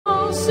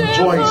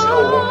joints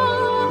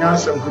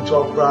Nyasem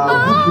kutokra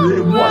group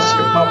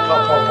emotion papa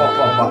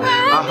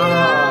aha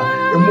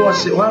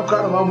emotion one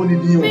kind of money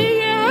dio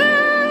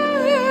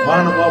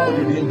one of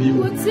money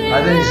dio I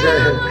then say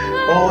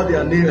all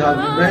their names have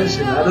been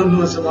mentioned. I don't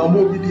know some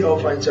more video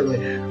of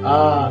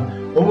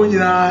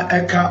omunyina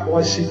eka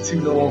worship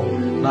no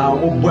na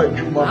wo bo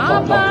adwuma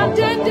papa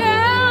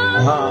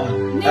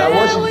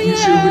worship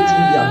is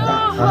wetin be aba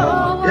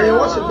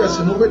worship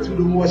person no wetin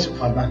do worship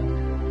father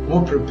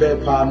mo prepare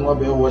pa no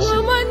be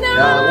worship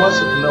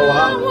worship no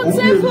ha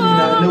obi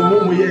na no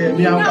mo ye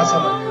me an kasa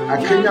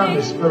akenya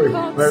me spirit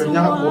very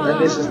nyako and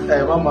this is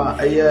mama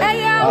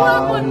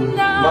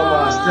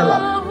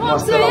mama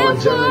Stella in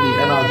Germany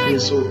and I feel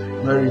so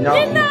very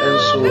nyako and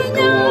so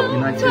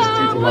United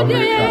States of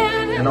America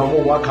and I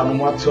won't work on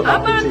what to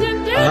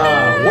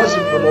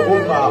worship for no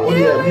over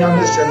only me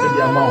am sending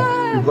the amount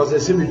because they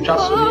say we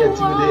trust on the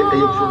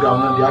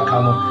program and the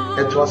account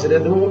it was the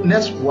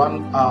next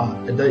 1 hour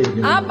a day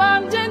interview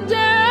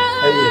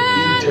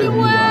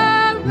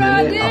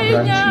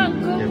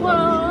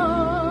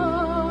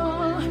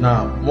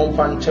now mon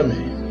fan cheme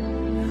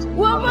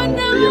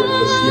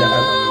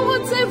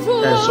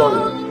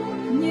sorry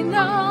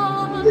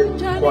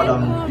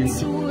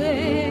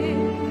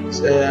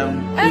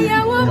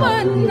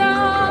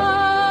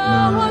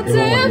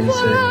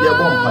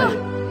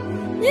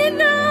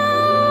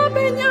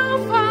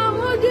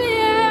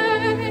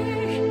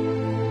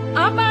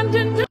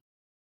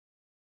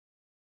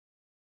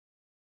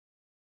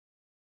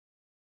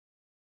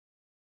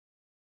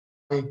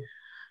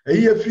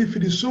Eya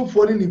fi so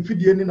for ni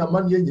fidie ni na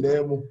man ye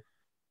nyina mu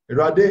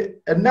erade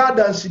ena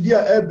dansidi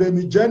a ebe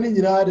mi jani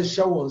nyina de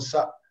hye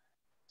wonsa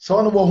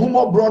so no wo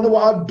humo bro no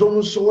wa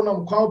dom so na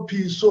mkwa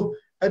pi so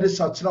e de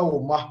satira wo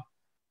ma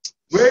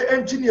we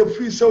enti ne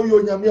afri so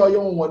yo nyame a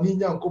yo woni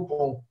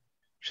nyankopon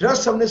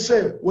hwerasam ne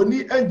se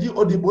woni angi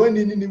odibo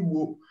ani ni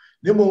wo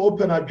ne mo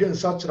open adwen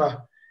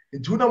satira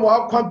enti na mo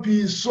akwa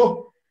pi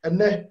so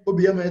ene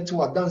obi ya mete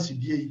wa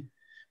dansidi yi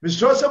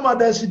Mr. Sama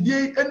dansidi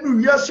enu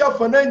wiase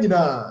afana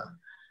nyina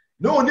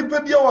no nipa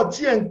bia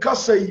wote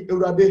enkasa yi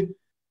ewrade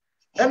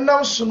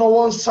enam so no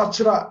won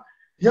sachira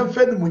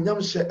yemfe ni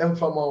munyam hye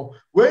emfama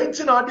we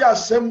nti na ade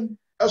asem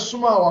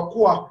esoma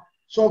wakoa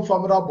so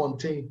mfamra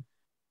bonten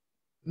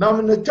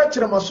nam ne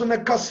chachira maso ne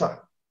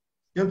kasa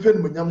yemfe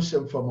ni munyam hye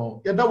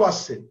emfama yeda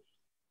wase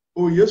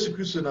o Yesu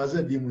Kristo na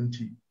azadi mu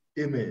nti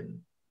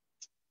amen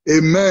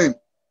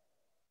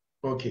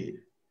okay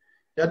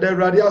yeda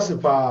ewrade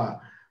asepa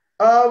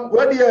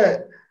where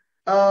the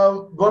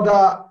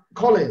brother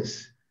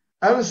Collins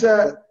I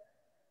say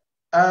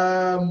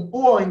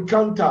who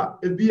encounter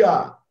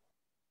ebia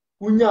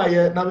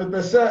unyaye na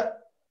mepese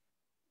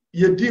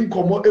ye din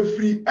komo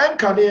efri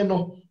enkane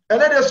no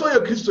ene de so ye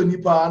Kristo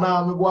nipa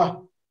na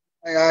meboa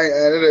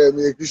ene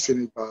me Kristo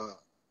nipa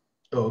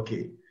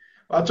okay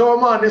ato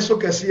ma ne so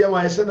kese ye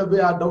wan se na be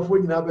adofo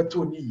nyina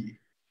beto ni yi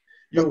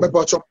yo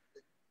bepocho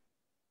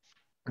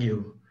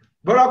yo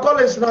brother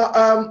Collins na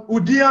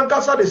udi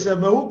ankasa de say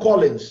me who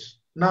Collins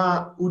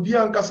na udi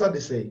ankasa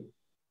de say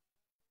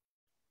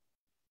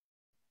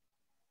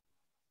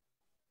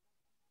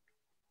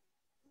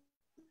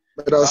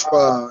That's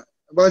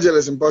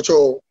evangelism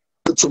Pacho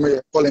to me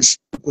Collins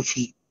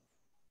Kofi.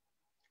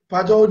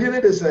 Pacho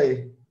didn't they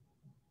say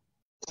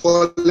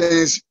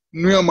Collins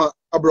Nuyama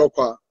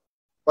Abrokwa.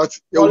 But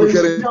you will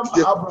get it.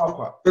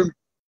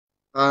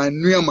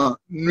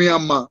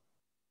 Nuyama.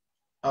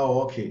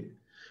 Oh, okay.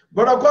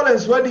 Brother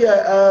Collins, where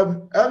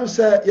the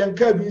say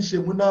Yanka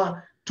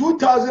Muna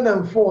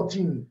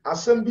 2014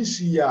 Assembly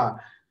ya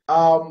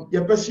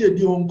Yapesi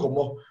Edi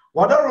Honkomo.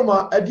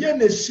 Wadaroma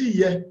Adiane see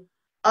ye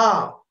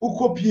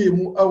ukopie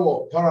mu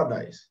ewo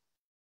paradise.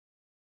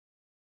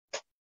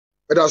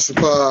 Eda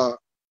super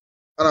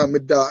ana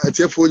meda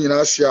etefo nyina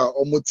asia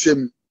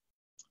omotiem.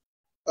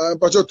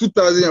 Pacho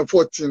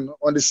 2014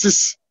 on the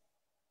 6th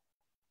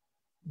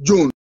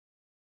June.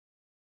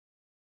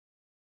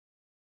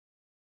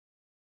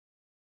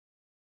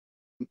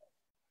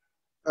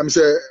 I'm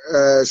say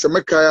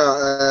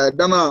semekaya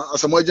dana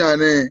asamoja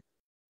ne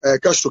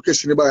cash to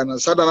case ni ba na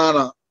sadana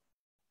na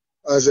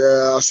as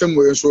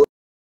assembly so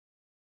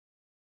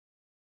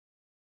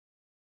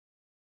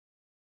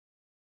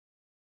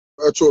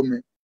told me.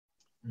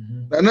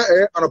 And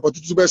an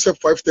opportunity to be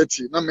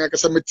 5:30. Now me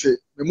akasa mete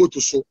me moto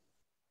so.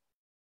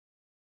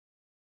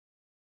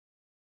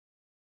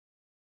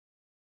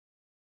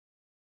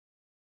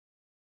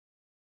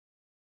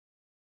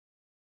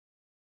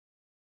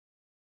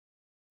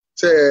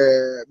 Say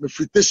me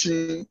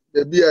fritation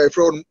the be a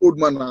from old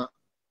man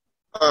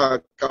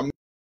come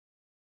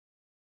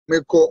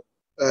meko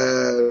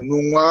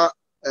nunwa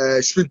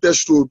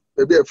Spinters Road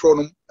the be a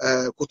from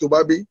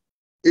Kotobabi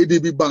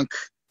ADB Bank.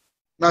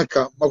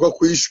 Naka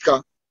makwa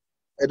iska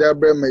eda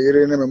bre me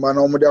yire ne me ma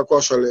na omode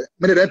akwasole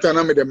me de enta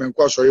na me de me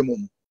nkwasole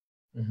mum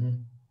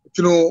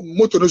tino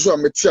moto no so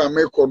ameti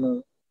ameko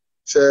no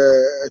se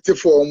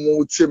etifo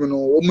omu tim no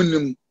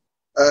omunim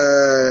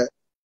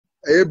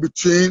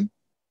between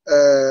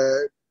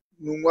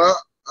Nunwa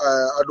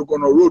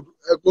Adukono Road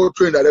Echo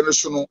train that no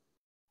so no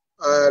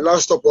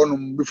last stop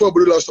on before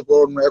we last stop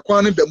on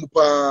ekwan da mu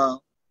pa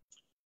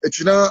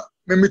etina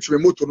me meet me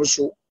moto no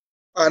so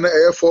ana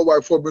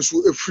 4x4 be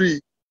so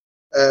free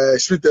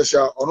splitters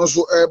ya ono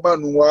so eba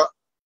nuwa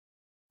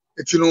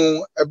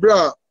etino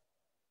ebra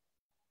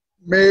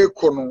me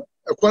kono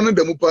ekwan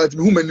da mu pa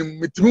etimi hu manim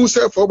metimi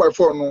say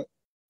 4x4 no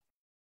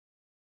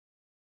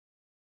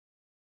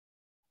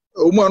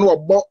o mu anu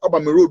abo aba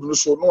me road no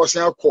so no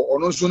wasen akọ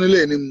ono so ne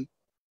lane nim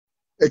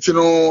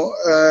etino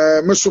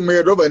me so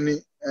me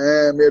robani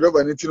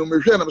tino me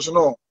hwe na me so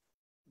no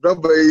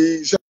driver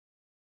yi se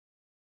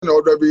na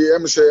odo bi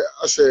em se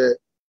ase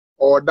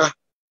oda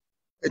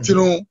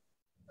etino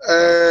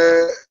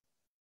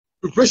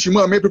preparation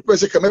mu me prepare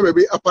se kama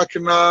be apack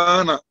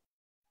na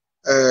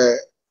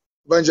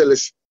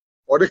evangelist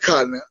or the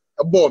car na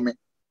abo me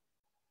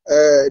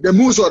the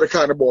moves or the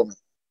car na abo me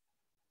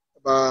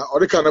ba or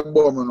the car na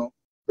abo me no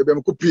be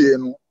me kopie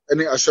no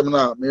ene asem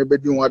na me be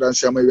di ho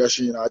adanse ama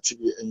wiase na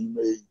atibi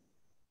enyime.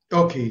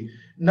 Okay.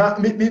 Now,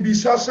 maybe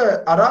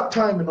sasa at that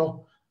time, you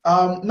know,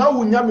 now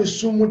we nyame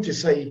sumu to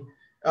say,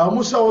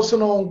 Musa also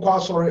no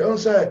kwasori, and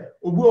say,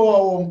 Ubu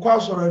on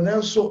kwasori,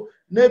 and so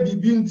ne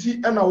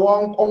bibinti and a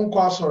one on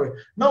kwasori.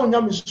 Now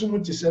nyame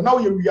sumu to say, now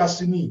you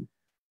yasini.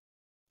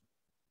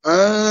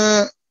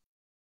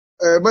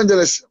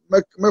 Evangelist,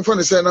 my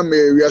friend say na me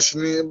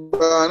wiasini,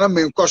 na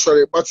me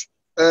kwasori, but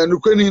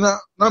nukweni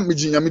na me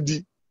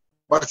jinyamidi,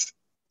 but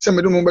se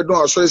me do mo be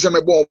don asori se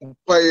me bon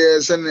paye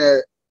se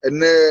ne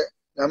ene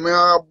nyame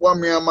aboa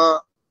me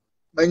ama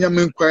manya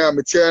me nkwan a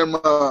metie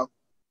ma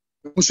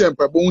mu se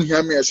mpa bo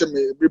hia me se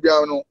me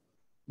bibia no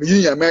me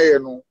yi nyame aye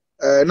no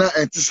na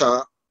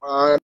entisa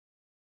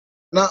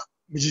na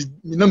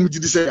me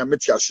gidi se nyame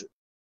ti ase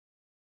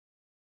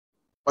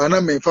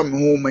na me fa me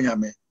ho manya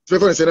me so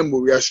fa se na mo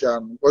wi ase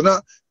an ko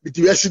na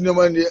biti wi ase no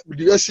ma ni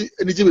biti wi ase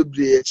eni je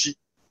bebre achi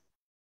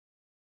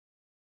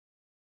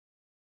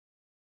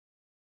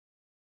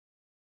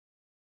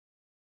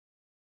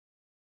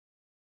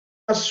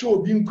So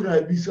being cry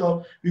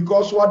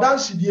because what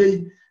dance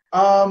die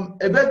a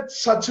bit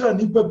satra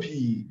nipa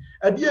pi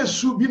e dey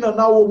su bi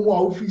na wo mu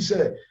a ofi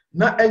se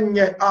na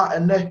enye a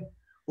ene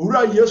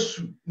owura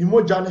Yesu ni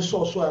moja ne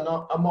so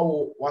na ama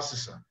wo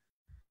wasesa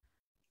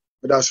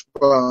that's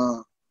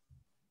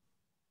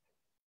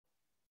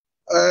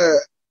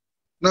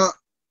na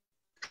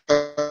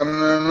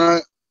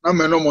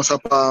me no mo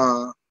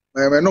sapa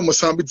me no mo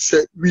san bi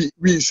se wi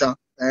nsa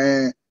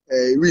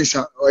wi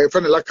nsa o e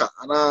fa ne laka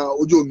ana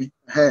ojomi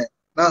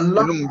na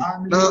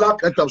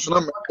dentam so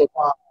na me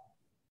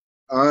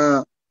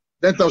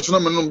dentam so na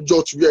me no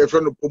jot bi e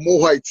friend no pomo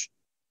white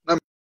na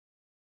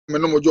me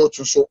no jot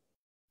so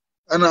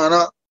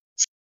ana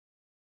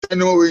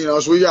anyway we na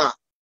so ya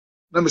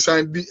na me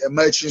san di e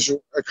match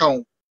so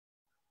account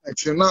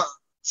enti na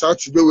sa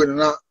ti be we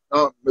na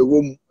me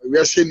wo mu we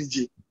ahye ni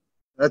je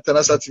na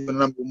tana sa ti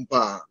na me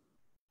mpa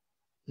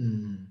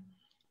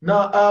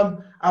na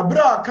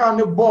abra ka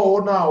ne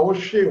ball na wo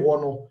hwe wo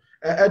no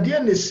e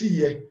na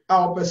siye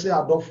a wo pese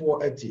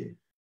adofo etie.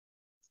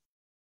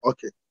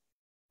 Okay,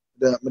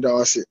 me da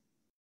wase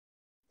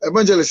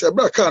evangelist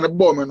abra ka ne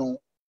ball me no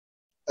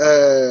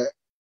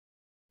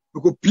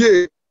we go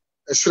play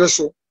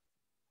espresso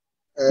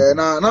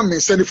na me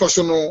send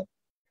faso no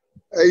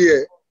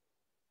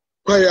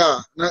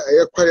kwaya na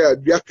kwaya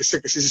dua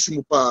kese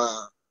sisimu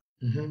pa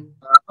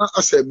na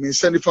ase me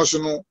send faso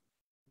no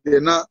de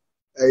na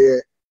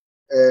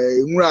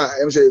nwura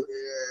em say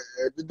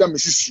dida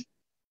mesisi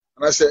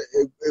na say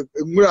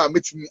nwura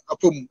metimi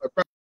apom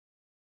ekwa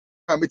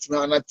metimi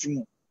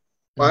anatimu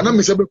ba na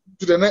me se be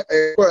to na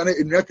kwa na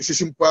enua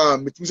kese mpa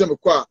metimi se me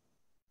kwa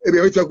e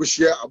be metimi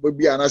akohia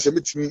ababia na say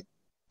metimi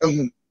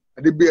ehun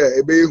ade bia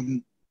e be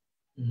ehun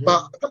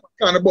ba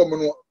ka na bom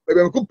no be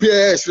me ko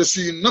pia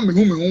esresu na me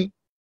hu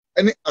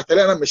ene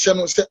atale na me hye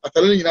no se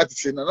atale nyina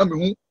tete na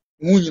me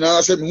hu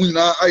nyina se me hu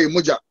nyina aye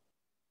moja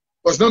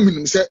was na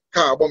minim se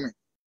ka abome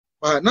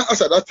na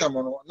asa that time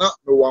no na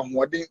me wa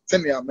hoden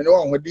tenia me ne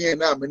wa hoden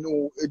na me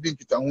no edin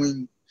kita ho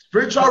yin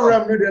spiritual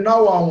realm no de na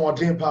wa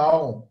hoden pa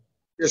ho.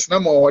 Yes na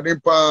mo hoden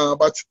pa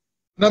but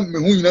na me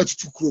hu nyina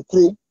tutu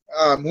krokro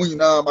me hu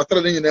nyina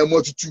matara nyina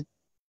mo tutu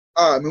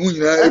me hu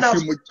nyina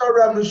efiri mo spiritual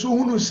realm no so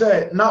hunu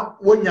say na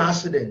wonya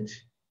accident.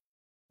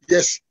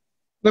 Yes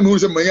na me hu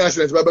say manya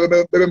accident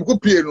ba me ko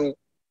pie no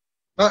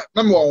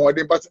na me wa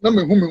hoden but na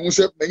me hu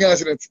say manya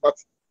accident but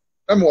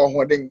na me wa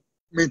hoden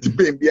me ti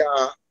pain bia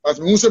but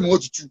me hu say me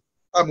tutu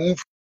me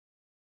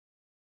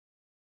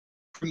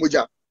hu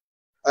moja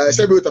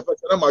say be utafa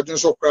na ma dwun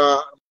so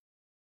kra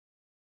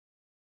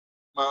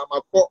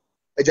ma ko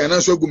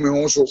ejana so gu me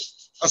ho so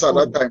as at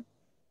that time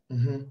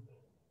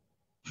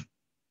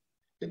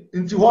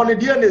nti ho ne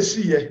dia na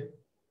siye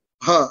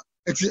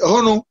nti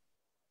ho no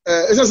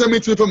esa say me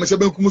ti pa me se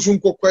ban kum so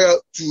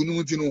nkokwa tu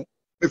nu nti no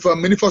me fa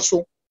manifa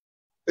so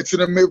eti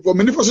na me for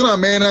manifa so na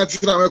me na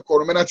ti na me ko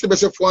no me na ti be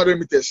se 400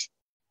 meters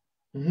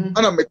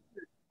ana me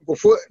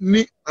before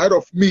ni ahead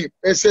of me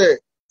pe say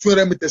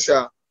 200 meters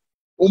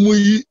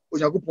omuyi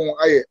onyakopon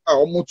aye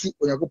omotu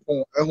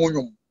onyakopon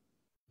ehonyom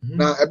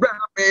na ebe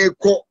na me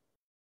ko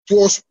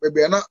towards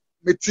bebe na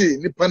meti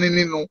nipa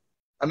ni no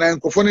ana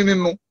nkofo ni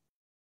no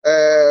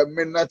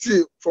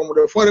menati from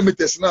the 400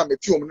 meters na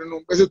meti om ni no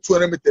be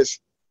 200 meters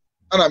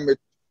ana me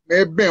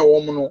ben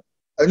wom no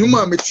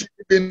anwuma meti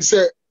ben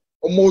se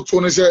omo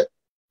to no se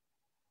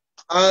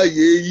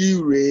Eiiii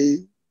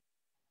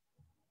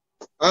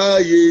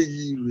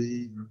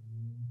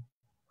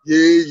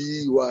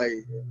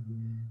why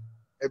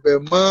ebe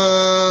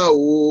ma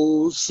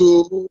o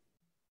so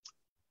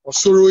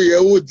osoro ye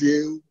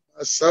ode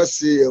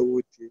asase ye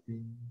ode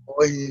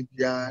oyin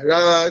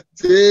biara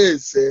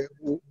tese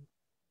wo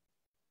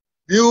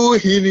biu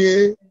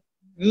hini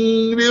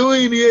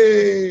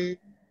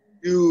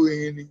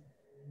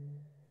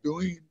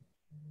doing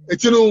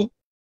etino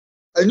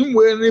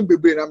anyumwe ne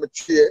bebre na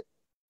metie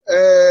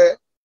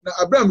na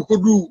Abraham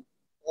kodu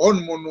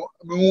onmo no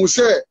mehu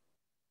se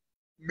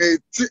me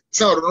ti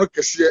sound no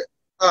kese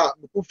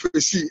me ko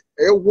fesi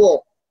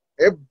war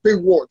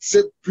big war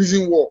say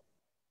prison war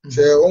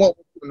say o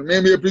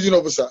me prison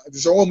officer it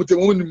is one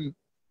mutem nim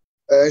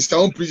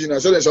sound prison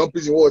so the sound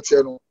prison war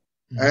tie no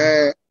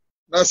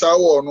na sa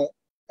war no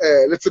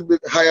little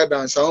bit higher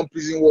than sound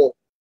prison war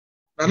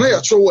na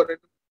ya cho war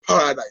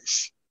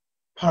paradise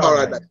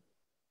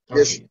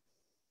yes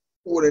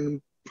war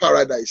in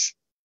paradise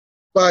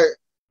by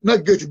na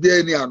get be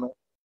any ano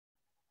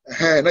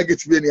na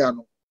get be any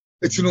ano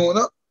etino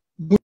na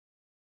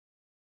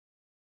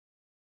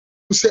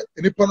se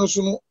nipa no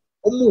so no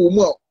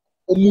omo a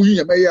omo yi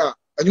yama ya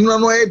anyuna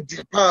no e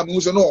di pa me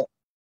so no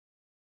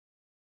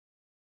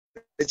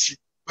echi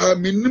pa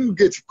minim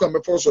get kwa me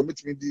for so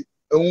metimi di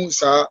ehun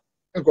sa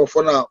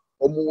nkofo na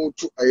omo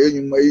tu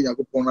ayanyuma yi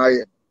yakopon na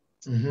aye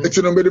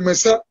etino me de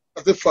mesa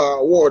atefa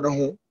wo na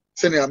ho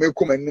se ne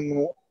amekom anim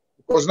no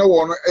because na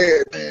wo no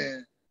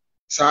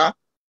sa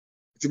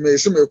it may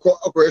seem a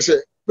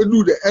say we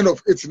do the end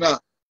of it now.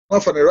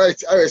 Not for the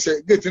right, I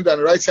say getting down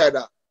the right side.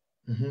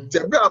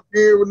 The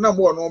be no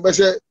more no be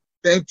say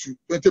 10 to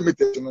 20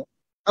 meters no.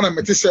 And I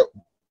met say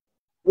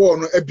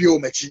one no ebio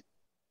mechi.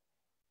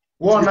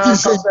 One no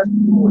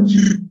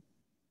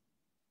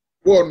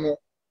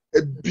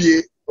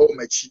ebie o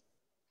mechi.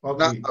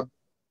 Na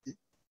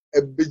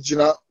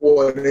ebigina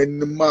one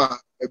enima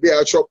ebi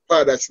a chop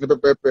paradise ne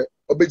pepepe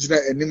obigina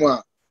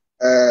enima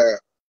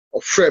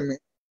of frame.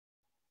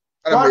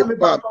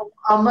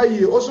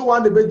 Eiiii also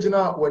want the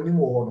begina when you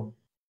won.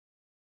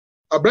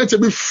 A branch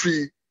be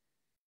free.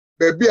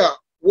 Baby,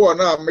 war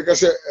now make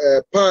us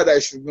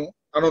paradise. No,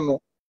 I don't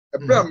know. A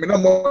brand me no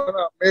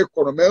more make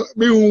on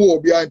me who will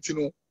be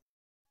antino.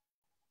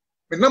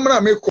 Me no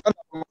more make on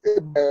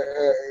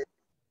paradise.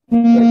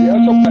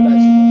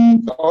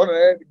 So on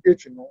the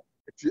gate, you know.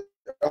 It's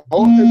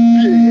all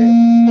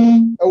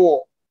a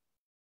war.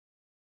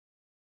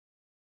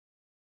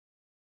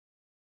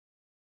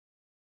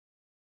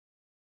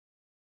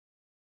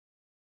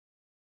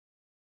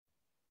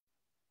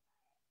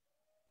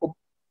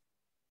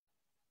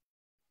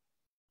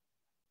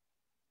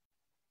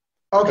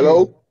 Okay.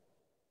 Hello?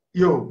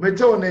 Yo, me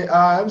tell me,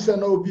 I'm saying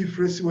no be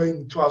fresh way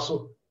in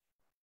Twaso.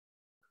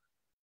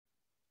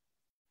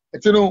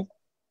 You know,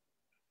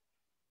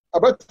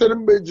 about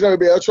telling me,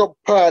 be a shop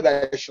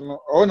paradise,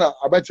 or not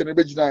about telling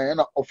me,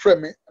 and a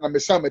friend me, and I'm a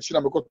sandwich, and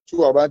I'm going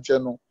to about you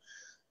know,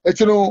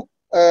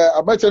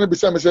 about telling me,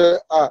 some say,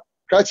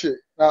 catch it,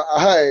 now,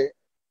 hi,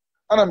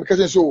 and I'm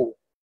catching so,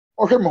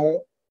 okay,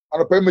 and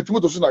a payment to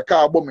the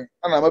car bombing,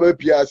 and I'm a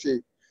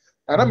PRC,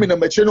 and I'm in a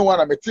machine one,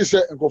 I'm a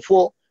t-shirt and go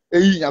for.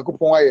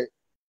 Yakupon aye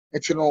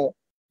etino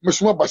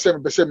mesuma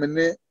basem bese me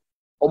ne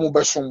omo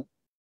besom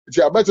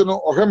ti abete no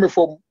ohweme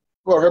fom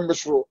no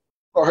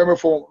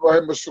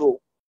ohweme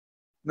soro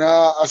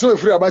na asem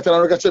free abete na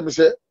no ka che me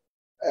se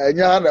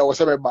nya na wo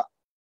se me ba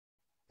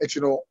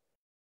etino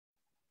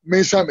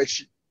mensa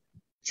mechi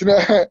tina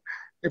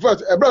in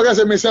fact e bra ka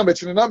se mensa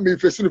mechi na me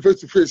face to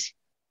face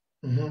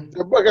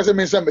e bra ka se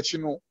mensa mechi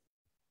no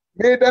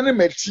me dane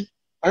mechi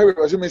aye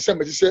we se mensa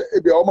mechi se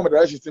e bia o ma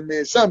da shi ti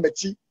mensa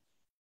mechi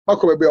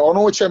mako be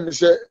ono che me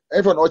se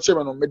efa no che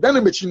me no me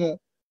dan mechi no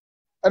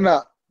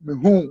ana me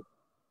hu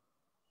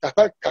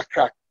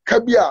kakra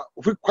kabia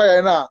ofi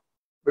kwaya na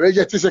be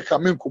reje ti se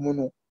kamen komu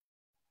no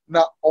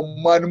na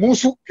oman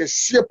musu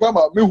kesie pa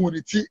ma me hu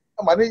ni ti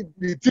ama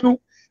ni ti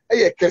no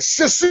eye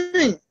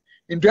kesesin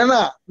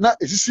indana na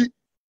esisi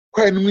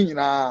kwaya no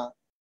nyina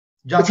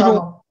jata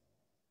no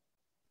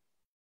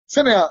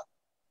sene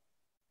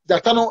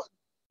jata no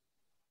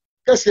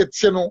kesie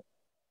ti no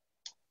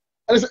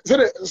sɛ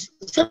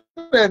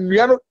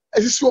nnuano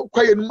asisi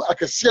kwaye no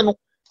akɛse no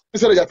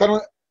sɛ jata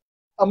no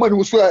amani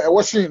muso a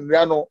ɛwɔsen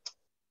nnuano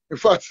in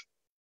fact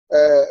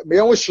me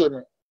yan wo hye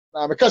me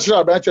na me ka kyerɛ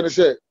abranche ne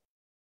sɛ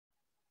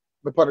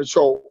me pa ne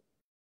chow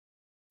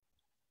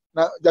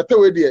na jata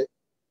we de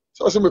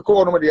sɛ me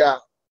kɔ no me de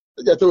a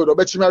jata we do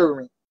ba chima we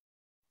me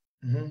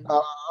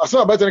asa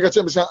abranche ne ka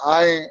kyerɛ me sɛ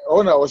ai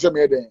ona wo sɛ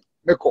me den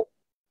me kɔ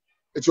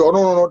eti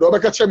ono no do ba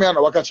ka kyerɛ me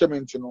na wa ka kyerɛ me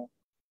nti no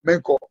me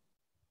nkɔ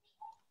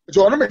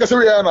so ono me kase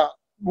we ya na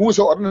mu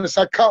so ono ne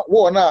saka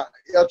wo na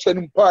ya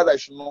twani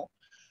paradise no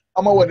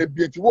ama wo na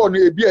bienti wo no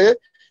ebi e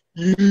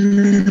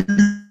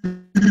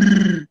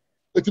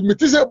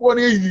It is a one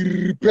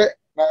repair.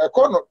 Now, a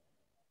corner,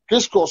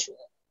 crisscross,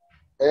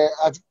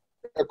 a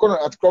corner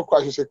at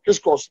clockwise is a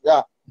crisscross.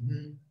 Yeah,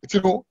 it's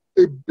a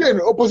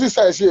opposite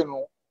side,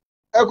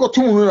 I got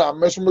 2 million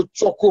measurement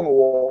chocolate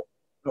or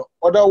no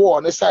other war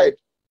on the side.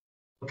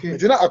 Okay.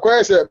 It's not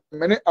acquire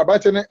many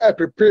about an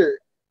prepare,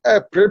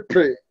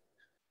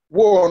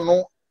 war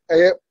no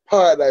a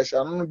paradise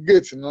and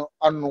gates no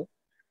anno.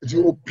 It's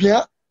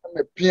opia and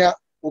a pia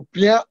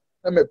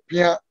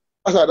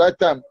as at that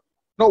time.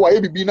 No, why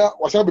be now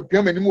was I be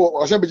PM anymore,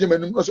 was I be Jim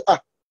anymore?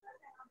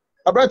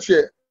 About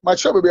here, my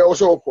shop will be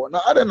also for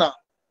now. I don't know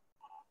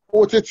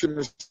what it's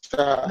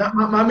Mr.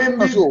 My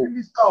name is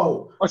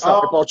Mr.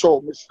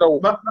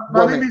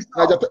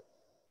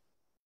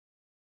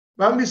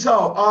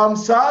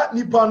 Sa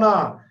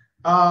Nipana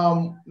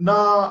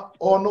na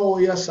ono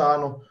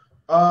yesano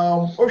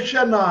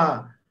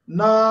Oshana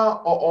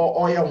na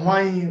oya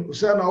wine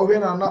usana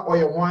ovena na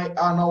oya wine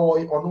ana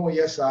ono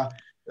yesa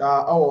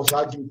awo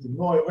sa giti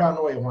no oya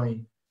no oya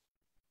wine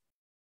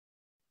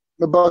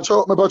me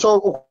bacho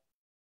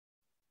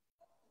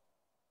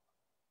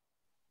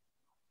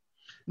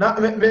na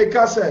me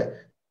ka say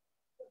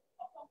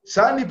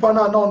sa nipa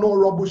na no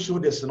rubble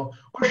shoulders no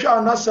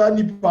ohwa na sa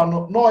nipa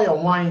no oya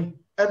wine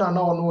ena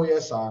na ono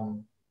yesa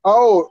no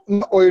oh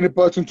oya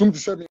nipa tuntum ti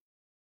se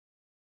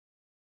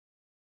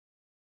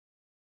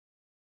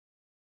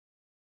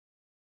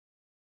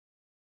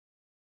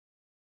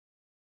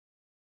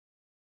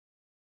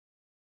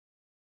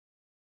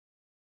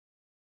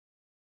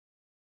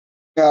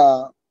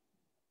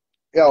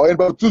yeah,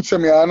 about 2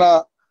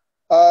 semiana.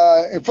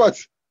 In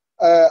fact,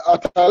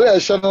 Atale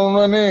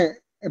Shannon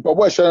in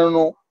Pabo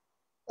Shannon,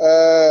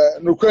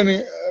 no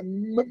cranny,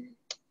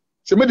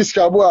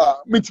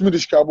 Semidiscabo, meet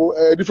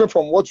Midiscabo, different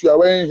from what we are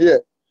wearing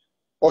here.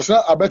 Or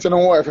not a better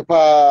no if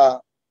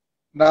a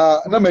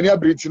na many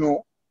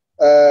abritino,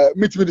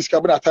 meet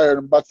Midiscabo attire,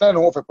 but none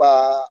of a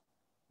pa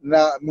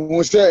na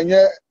Muse and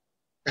ye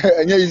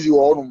easy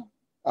one.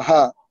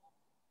 Aha.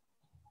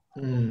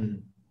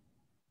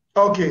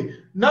 Okay,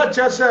 not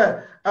just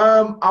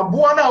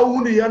abuana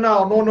uni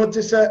yana no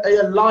te say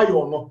a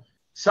lion no.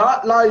 Sa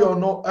lion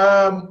no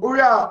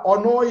uria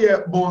ono ye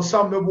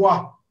bonsam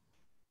meboa.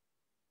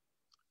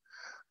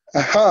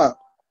 Aha.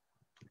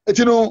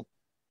 Etino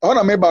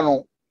ona meba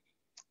no.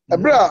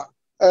 Ebra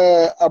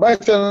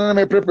abaitan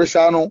me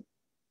prepare no.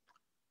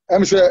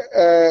 Em say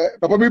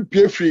papa bi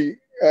pie free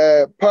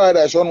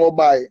paradise on wo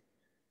buy.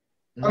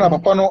 Ana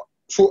papa no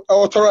so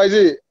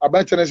authorize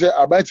abaitan say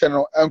abaitan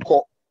no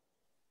enko.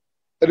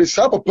 It is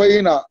papa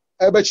yi na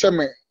ebe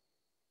cheme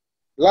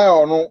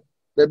lion no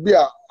baby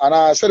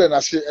ana sele na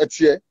se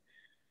etie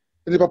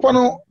ndi papa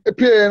no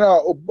epie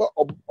na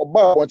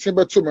oba wonten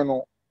beto me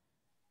no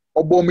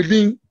obo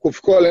midin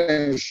Kofi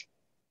Collins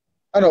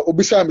ana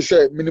obisa me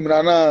se minim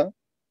na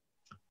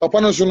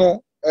papa no so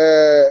no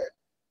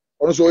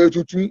ono so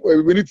yetutum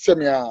we need se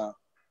me a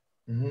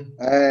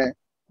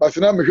but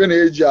na me hwe na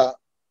age a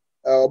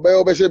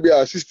oba se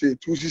bia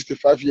 62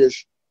 65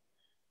 years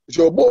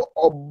so obo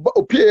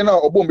opie na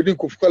obo midin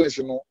Kofi Collins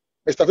no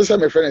me start say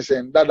my friend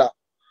saying dada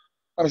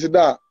I'm say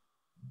da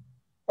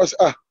was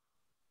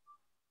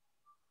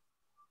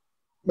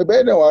me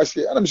be na wa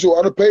say ana me so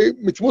ano pay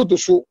mitimoto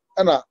so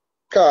ana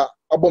ka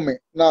abome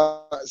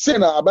na say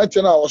na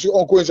abante na wo so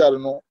onko inside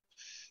no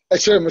e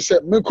kire me say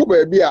me ko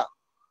ba bia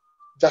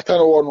jata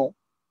no wo no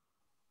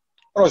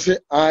ono say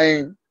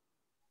ai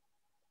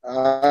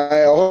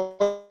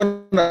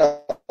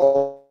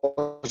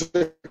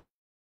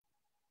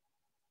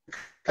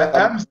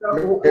I'm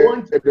still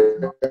going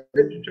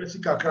to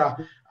Jessica Kra.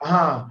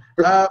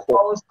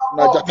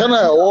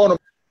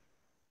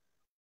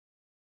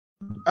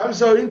 I'm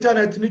so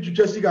internet need to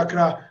Jessica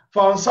Kra.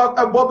 Found some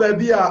Bob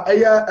baby a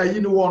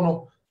yin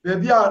wono.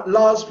 Baby a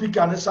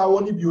loudspeaker and sa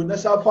woni bio na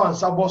sa fan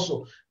sa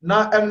bosso.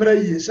 Na emre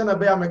yi se na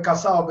be ya me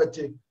kasa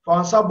obete.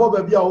 Found sa Bob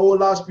baby a o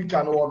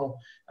loudspeaker no wono.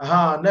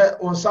 Ne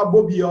on sa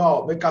Bobby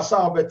o me kasa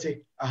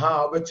obete.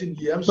 Obete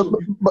ndi am so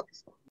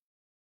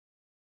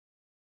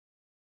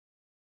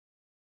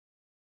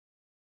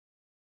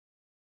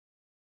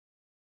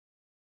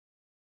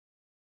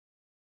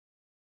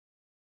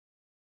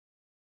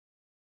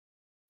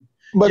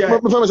but my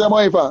famous am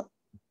wife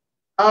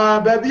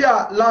baby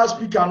a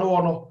loudspeaker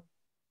no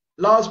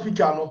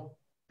loudspeaker no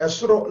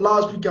esoro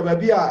loudspeaker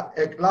baby a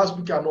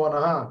loudspeaker no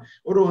na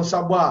oro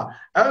nsabo a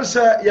em se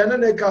ye ne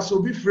ne ka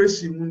so bi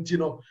fresi munti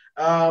no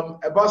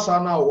ebasa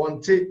na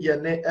wonte ye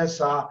ne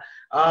esa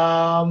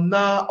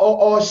na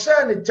o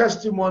share ni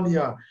testimony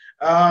a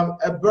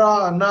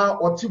ebra na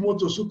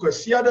otimoto su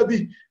kwasiada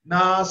bi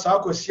na sa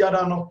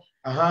kwasiada no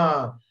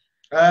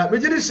me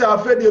jiri sa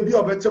afede bi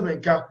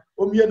obetemenka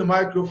omie no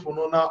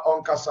microphone na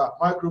onkasa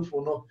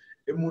microphone no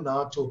emu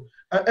na ato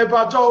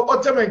epato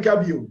otemenka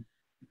bi o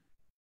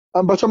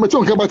ambacho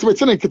metonka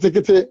batebetene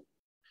ketekete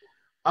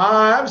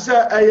am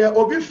say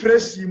obi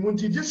fresi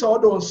munti gisa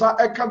odo nsa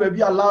eka ba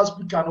bi a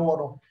loudspeaker no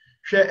no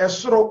hwe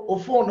esoro o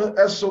phone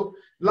eso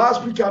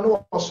loudspeaker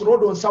no osoro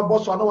do nsa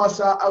boso na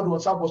wasa ado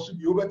nsa boso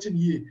bi obetini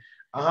ye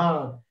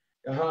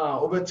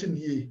obetin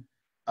ye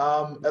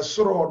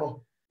esoro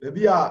no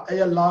Baby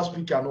a last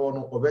speaker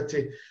no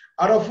obete.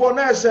 Arafo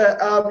na say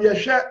ye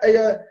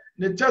hwe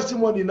the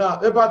testimony na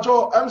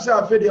ebacho am say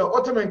afede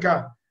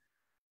otemenka.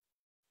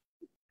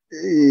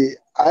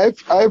 I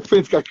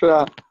faith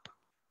kakra.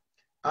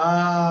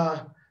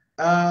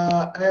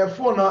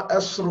 Phone na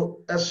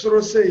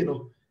esro sei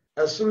no.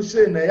 Esro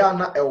sei na ya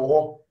na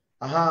ewo.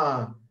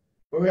 Aha.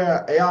 We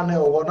ya na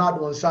ewo na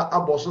do nsa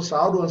aboso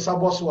sa do nsa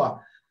boso a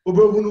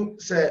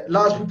obehunu say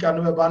last week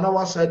no be ba na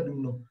wa said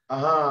dum no.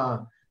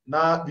 Aha.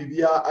 Na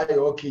bibia aye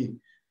okay.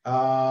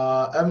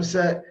 Am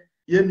say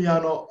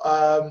yenua no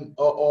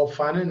or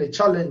finding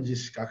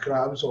challenges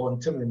kakra am so on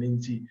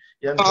temenenti.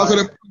 Yen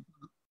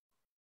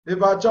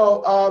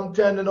Nebacho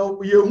 10 no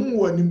yehu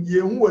wanim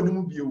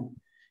bio.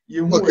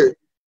 Yehu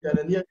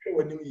yana ne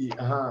wanim yi.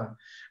 Aha.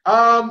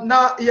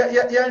 Na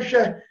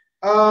yenhwe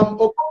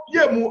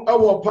okopie mu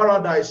ewo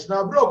paradise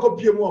na bro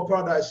okopie mu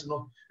paradise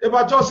no.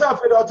 Nebacho say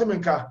afede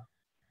otemenka.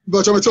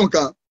 Nebacho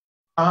metonka.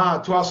 Aha,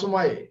 to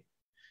asomaye.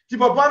 Ti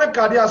papa ne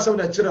kade asem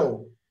na kire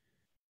wo.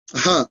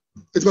 Aha.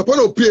 Ti papa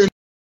no opie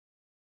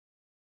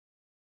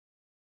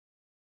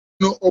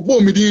no obo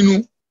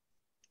midinu.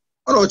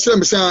 Ono kire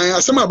me say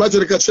asem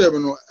abajere ka kire me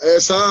no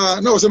sa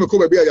na wo se me ko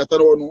baby ajata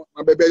no no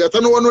na baby ajata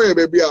no no ye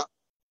baby a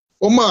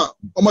oma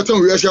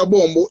tam wi ahia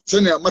bombo se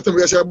ne matam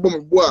wi ahia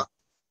bombo bo a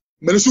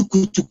me su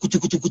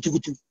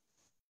kutu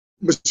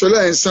me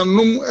sola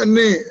ensanum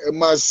ene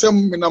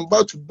masem me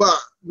number to ba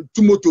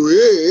tumoto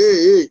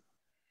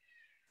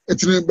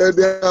etini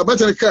baby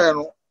abajere ka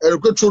no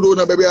erekotro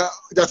na baby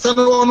ajata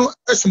no no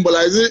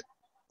symbolize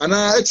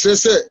ana e kire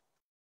se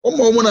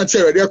omo na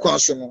kire de akwa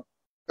so no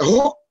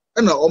eho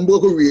na ombo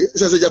ko wi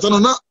se jata no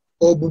na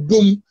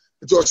obubom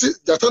to se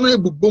jata no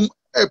ebubom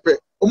epe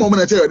omo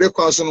na tere de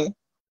kwa so no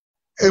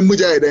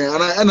emuja eden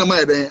ana ma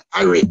eden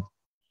awe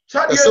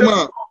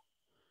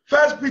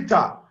First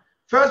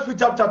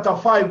Peter chapter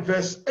 5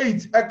 verse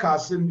 8 eka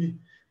asembi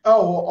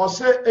o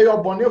se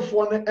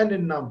eyobonefo ne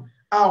enenam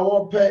a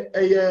wo pe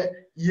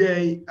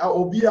ye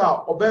obi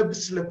a oba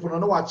slip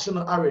no wa che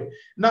no awe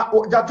na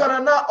jata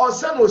na o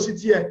se no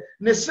sitie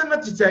ne se na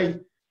titai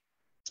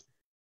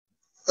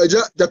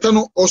aja jata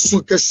no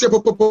osu kese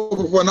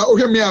popopopo na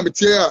ohwe mi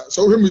ametie a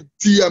so ohwe mi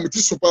ti ameti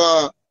so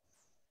pa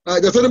na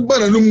jata no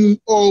bana num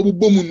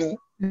obubom no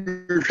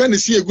hwe ne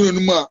si egunu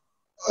num a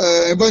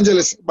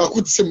evangelist ba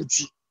ku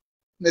tsemti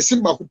na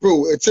sim ba ku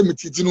pro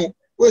etsemti ti no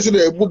we se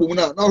de ebubom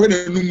na ohwe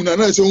na num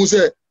na se hu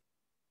se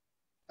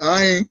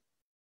ai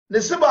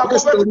ne sim ba ku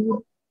pe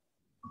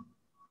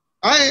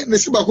ai ne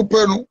sim ba ku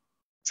pe no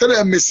se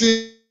de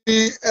mesi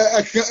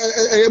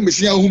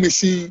mesi ahu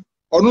mesi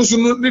onu so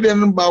no de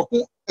ba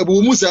ku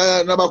ebu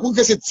musa na ba ku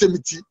kese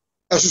tsemiti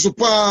asusu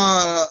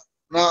pa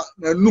na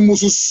numu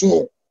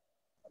so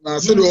na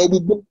se de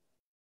obubu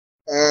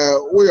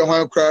wo ye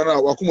hwan kra na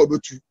wakoma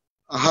betu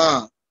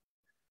aha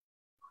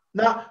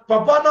na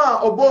papa na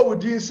obo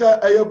wudin se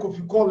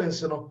Kofi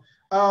Collins no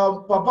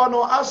papa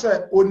no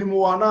ase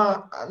onimu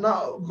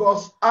na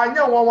gos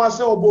anya won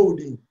se obo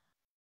wudin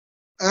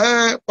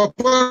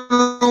papa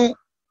no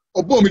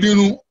obo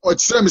midinu o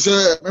kire me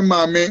se me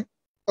maame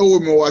ewo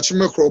me wa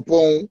chime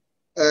kropon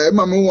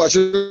mama wa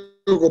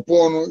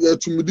chekopon no ya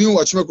tumidin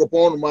wa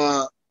chekopon no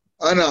ma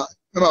ana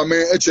mama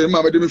echere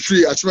mama de me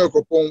free a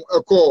chekopon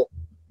eko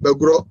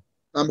bagro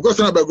na because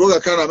na bagro ga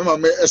kana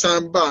mama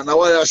esan ba na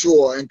wa ya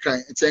hwe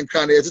enkan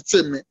enkan na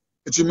yetete me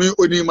etimi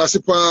oni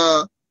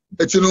masipa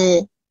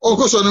etino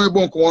okoso no me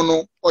bon ko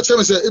no o chere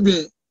me se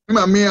ebi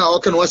mama a o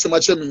kana wa se ma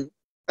che me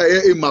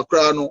e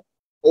makra no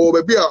o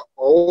ba bia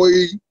o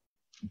yi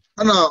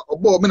ana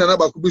obo me na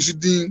ba ku bi su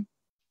din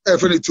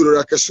efeni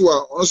turora keso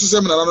a ono so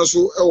se me na no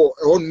so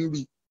ewo no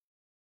bi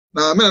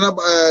na me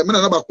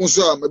na ba kun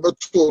so a me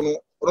beto no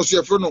ono so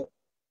yefro no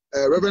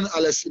Reverend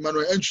Alex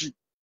Emmanuel Entry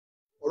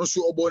ono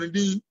so obo ni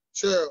din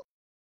che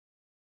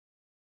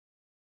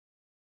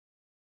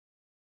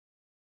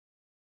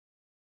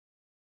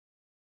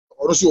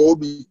ono so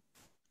obi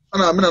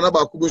ana me na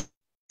ba ku bi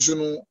su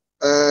no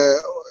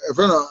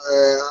efro no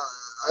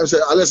I say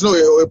Alex no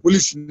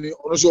police ni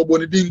ono so obo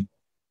ni din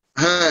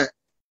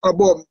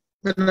abo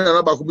me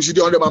na ba ku bi su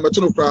di on de ma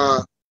meto no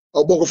kra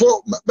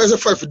obokofo be se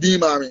 5 din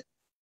ma me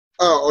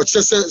o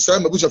chese say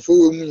mabucha fo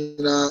we mu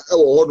nyina e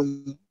wo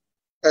hodum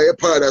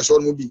paradise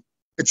hodum bi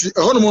eti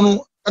hodum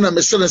no ana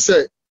me sene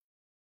say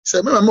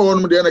me ma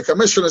hodum de na ka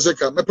me sene say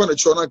ka me pa na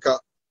cho na ka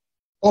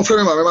on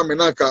frame ma me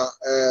na ka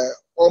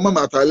o ma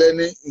matale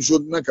ni nso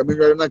na ka me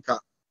nwere na ka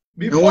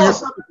before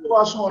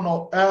so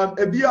no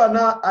ebia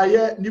na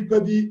aye nipa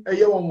bi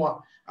eye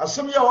wonwa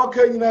asem ya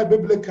waka nyina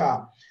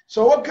biblical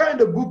so what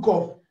kind of book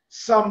of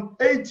Psalm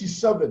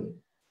 87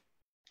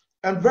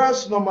 and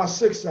verse number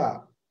 6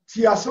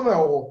 ti asem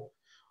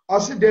I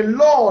said the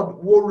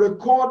Lord will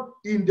record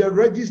in the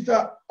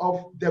register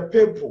of the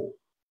people.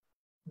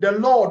 The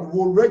Lord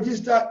will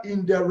register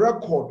in the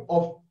record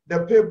of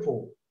the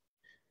people.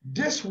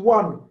 This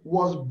one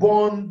was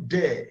born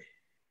there.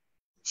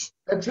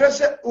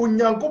 Etrese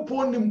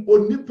onyankopon nim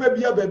onipa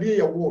bia ba bia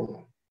ye wo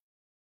no.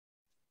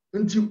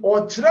 Nti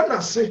o kire na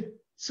se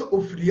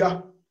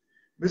ofiria.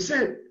 Me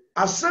se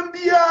asem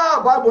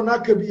bia Bible na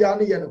ka bia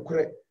na ye ne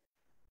kure.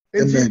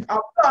 Enti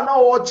after na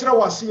wo kire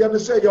wase ye no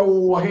say ye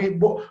wo he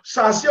bo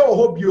sase wo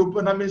ho bio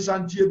na me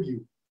santie bio.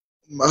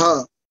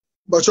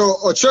 But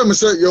o kire me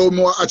say ye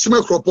mo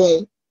achime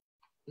kropon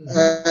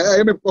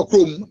me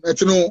pokrom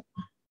etino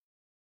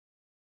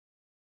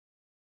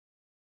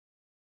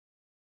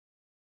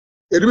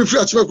edi me free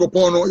achime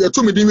kropon no ye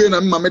to me di we na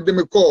me de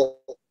me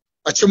call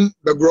achim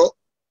begro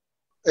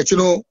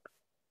etino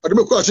ade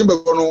me call achim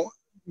begro no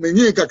me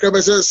nyi kakra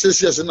be say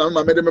 6 years na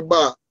me de me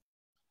ba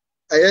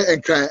eye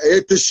enkran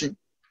eye teshin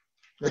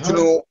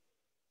etino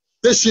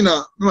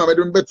teshina me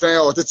de me betran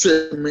ya o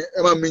tete me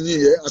e ma me nyi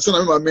ye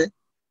asana me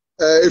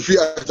efi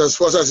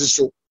atasfo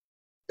asase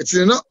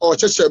etino na o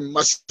cheche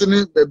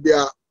masini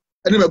bebia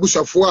ene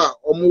mabusafo a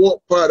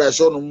omwo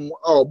paradise no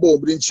a obo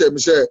obiri nche me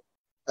say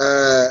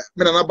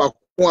me na ba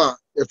ko a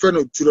e fe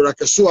no tulora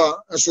keso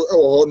a enso e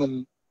wo ho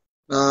no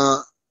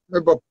na me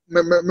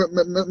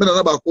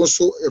na ba ko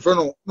so e fe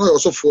no no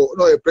yosofo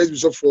no e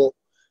president sofo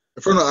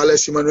e fe no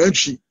Alex Emmanuel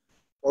Ntwi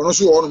ono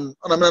so wo no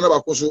ana me na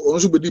ba ko so ono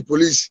so bedi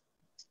police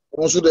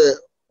ono so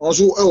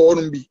e wo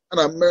no bi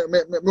ana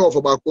me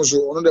ofo ba ko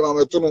so ono de ma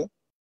meto no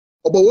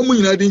obo wo mu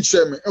nyina di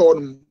nche me e wo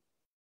no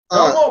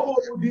Obo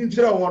di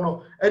nche wo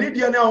no eni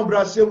dia na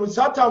obrase mu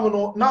satam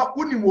no na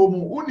unimo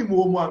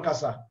mu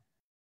ankasa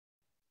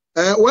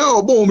well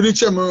obo wo mu di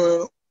nche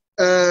me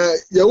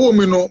ya wo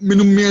mi no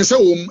minum miense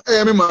wo m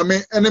me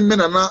maame ene me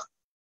nana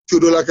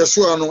Teodola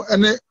keso ano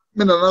ene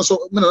me nana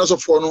so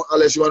fo no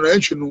Alex Emmanuel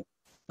Ntwi no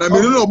na me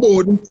no obo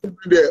wo di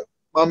de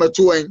maame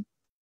to wen.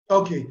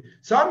 Okay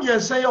sam ye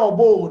say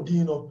obo wo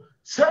di no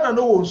se na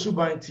no wo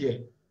suban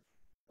tie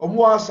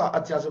omo asa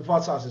atiasefo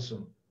asase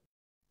so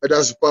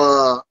That's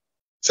pa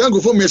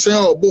sango fo me say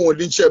obo wo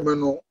di nche me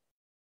no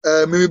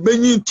me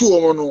benyi tu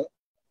omo no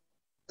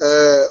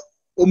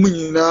omu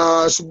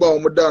nyina suba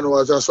omo da no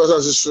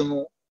asase so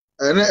no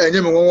ene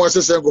enye me won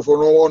asese nkofo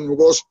no won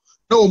because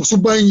na wo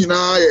suban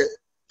nyina ye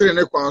tere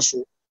ne kwan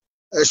so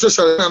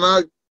especially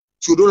na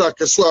Teodola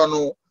keso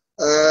ano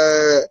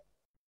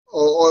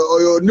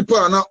o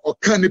nipa na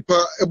oka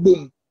nipa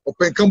ebom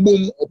openkan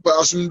bom opa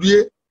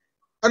asumdue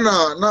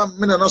ana na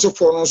me na so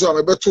for no so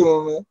amebeto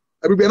no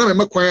abibia na me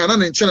makwan na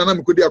ne nche na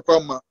me kodi akwa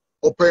ma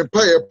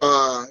openpa ye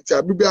pa ti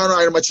abibia no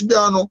ayemachi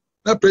bia no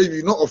na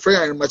previ no ofre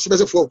ayemachi be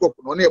se 4 o'clock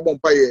no na ebom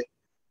pa ye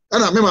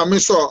ana me ma me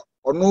so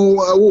ono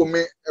wo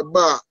me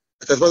eba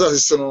atasfasa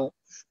sister no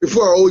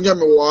before onya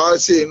me wa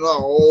say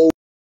no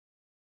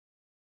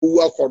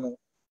o akono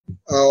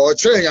o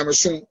chere nya me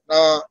sum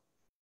na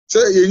se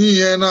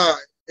yenyi na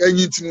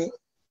enyi tinu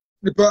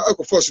nipa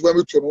akofo so ba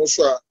meto no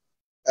so a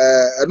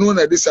eno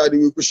na decide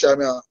we ku sha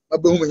me a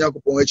abehu me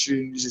nyakopon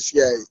akiri ni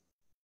sisi ai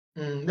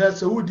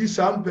that's who this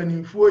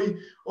company foi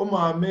o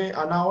maame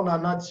ana ona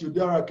na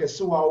Teodola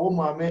keso wa o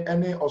maame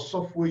ene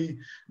osofo yi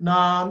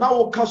na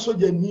wo kaso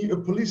je ni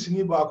police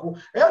ni baako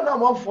na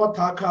man for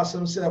ta ka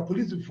asem say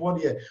police for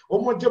there o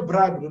mo je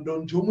bribe no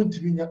don to mo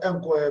ntimi nya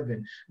enko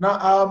heaven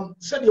na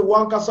said the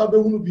one kasa be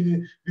hunu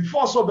bi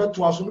before so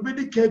beto aso no be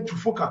di ka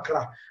tufo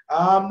kakra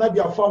na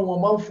dia fa wo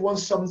man for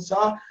nsam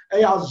sa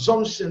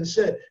assumption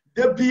say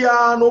de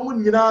bia no mo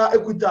nyina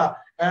ekuta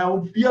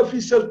bia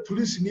official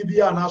police ni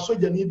bia na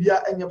soja ni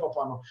bia enye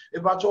papa no e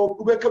ba cho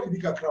ubeka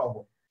bibi kakra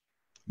ho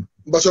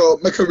ba so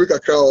meka bibi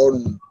kakra ho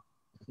no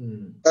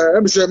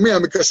me say me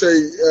am ka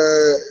say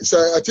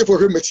atifo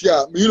hwe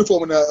metia me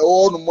uniform na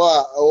o no mo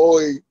a o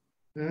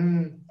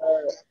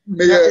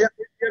me ye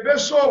be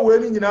so we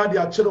ni nyina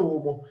dia kire wo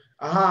mo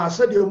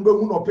said you mbe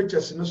hu no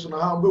pictures ni so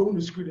na mbe hu no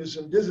screen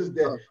so this is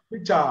the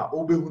picture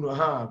obe hu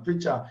no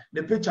picture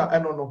the picture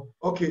eno no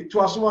okay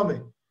to asoma me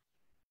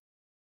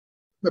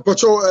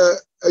Pacho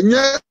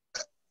enye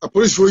a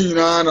police for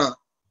nyina na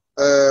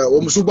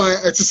o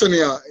musuban etisene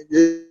a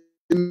ye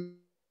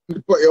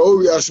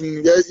o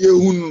asum ye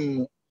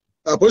hunu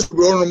a police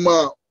bro no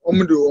ma o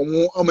mde o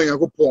mu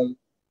amanyakopon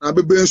na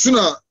bebensu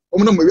na o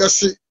mu na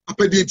mawiase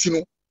apade enti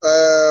no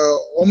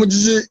o mu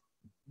gigi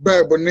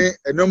bible ne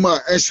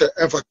enoma enhye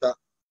enfata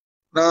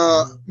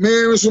na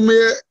me so me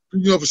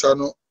union officer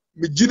no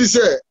me gidi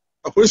say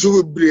a police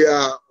for bre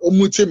a o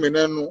mu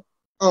temene no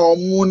a o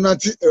mu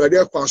nati awade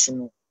akwaso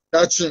no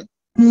dachi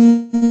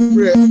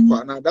pre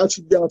kwa na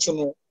dachi bia to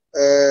no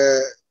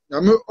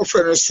na me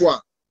offer no so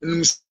a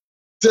nim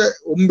se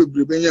o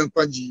mbebere benye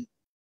nkwaji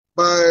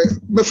by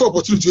me for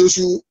opportunity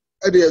so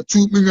e dey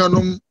 2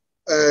 million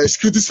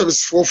security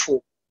service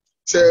for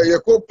say ye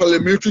ko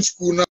parliamentary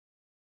school na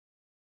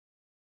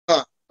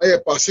ye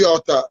pass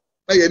out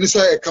na ye ni so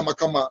e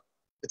kama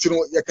eti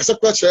no ye kasa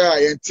kwa che a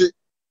ye nti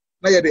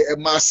na ye de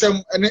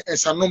masem ene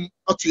ensanom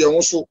ato ye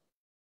ho so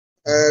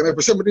me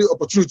pese me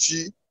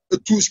opportunity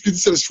to security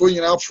service for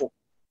nyina afọ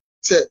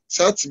say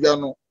satibia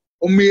no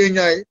o me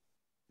nyai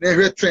na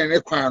hwe train ne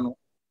kwan no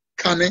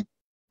kane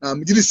na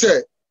mjiri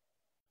say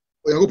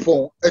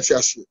oyagopon eti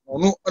ase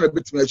ono na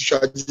betimi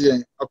atwitwa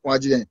agyen akon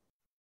agyen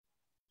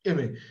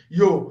amen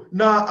yo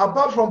na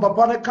apart from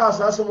papa ne cars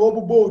asem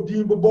obubo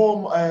din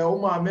bobo o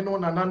ma me no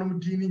na nanum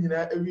din ni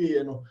nyina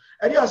awieye no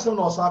eri asem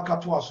na osa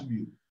akato aso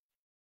bi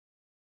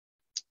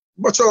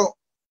but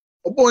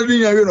obo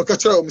din ya we no ka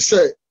kira o me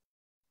say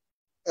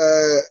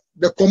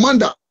the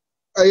commander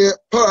aye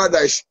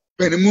paradise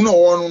penimu no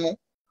wo no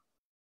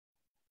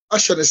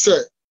ahye ne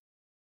say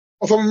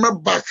of a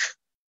back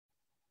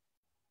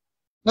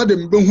na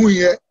dem behu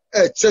ye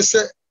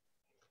chese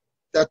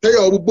that tell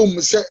you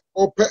obum say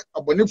ope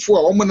abonefo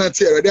a wo na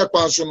tie erade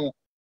akwanso no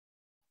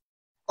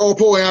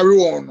opo wan are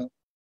won no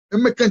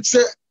emeka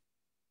nche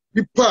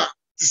nipa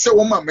ti se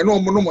wo ma me no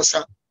mo no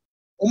mosa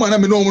wo ma na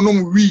me no mo no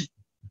wi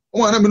wo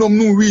ma na me no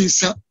mo no wi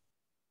nsa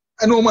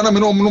ene wo ma na me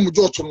no mo no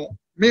joto no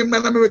me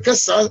na me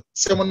kasa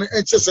se mo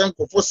enche se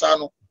nkofo sa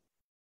no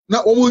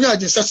na wo mo nya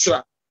agisa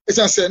kira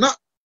esan se na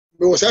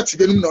me wo sa ti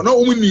benum no na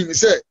wo mo ni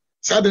se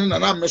sa de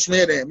na me so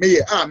me me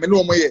ye me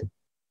no mo ye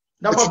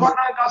na papa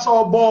na ka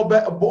so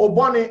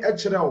oboni e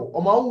kire wo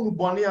o ma wu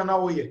boni ana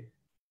wo ye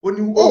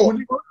oni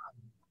oguni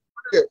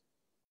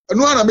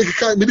anu ana me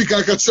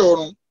dika ka kire wo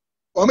no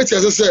o me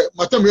ti se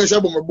matam ye sha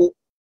bo mebo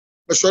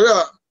me sori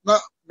a na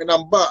me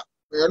namba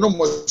me no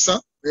mo sa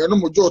me no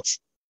mo jot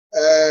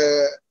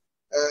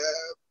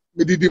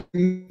me didi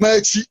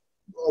machi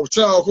o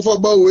cha okofa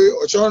ba we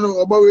o cha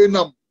no ba we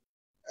nam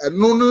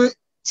enu no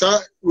sa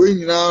we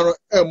nyina no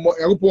emmo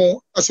yakopon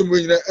asem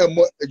we nyina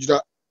emmo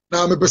ejura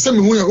na me pese me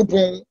hu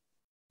yakopon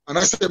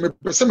anase me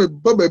pese me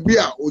baba bi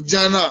a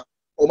ojana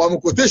o ma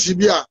quotation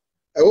bi a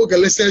wo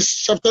Galatians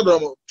chapter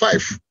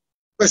 5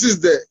 verses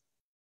the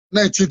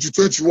 19 to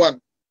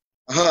 21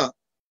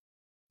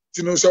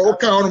 tino so o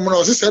kan on mo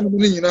no se se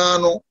ni nyina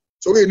no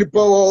so we nipa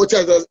o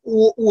cha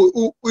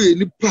o ye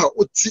nipa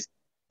o ti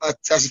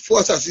atasifo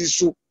asasi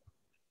so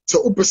so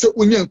o pese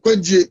onye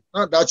nkwagie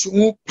na dachi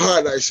hu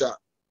paradise a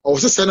o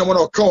se se na mo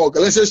no kan o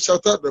Galatians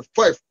chapter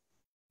 5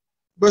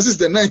 verses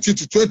the 19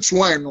 to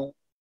 21 no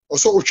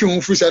also o twi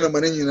hu free side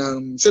man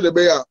nyina say the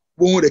be ya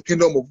bo the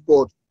kingdom of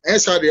God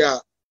esa de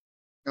a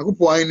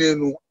yakopo an ne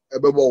no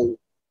ebebo wo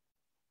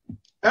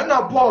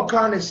ena Paul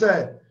kan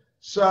say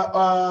so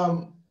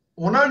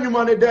wona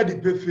nwuma ne daddy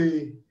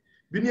pefe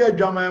bi ne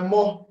adwaman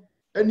mo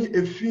eni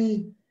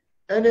efi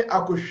eni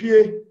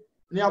akohwie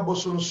ne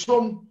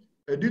abosonsom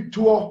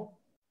edituo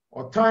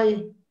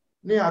otan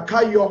ne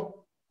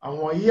akayo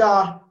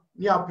ahoya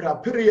ne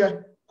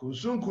aprapere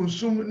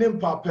kunsum ne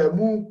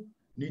mpapamu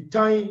ni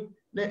tan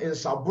ne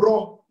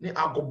ensabro ne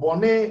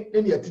agobone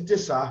ne yetete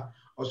sa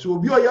oso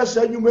obi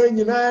oyasa nwuma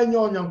nyina anya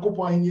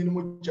onyankopon ahenni no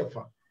mu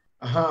chefa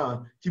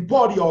ti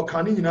Paul your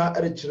kan nyina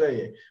ere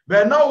kireye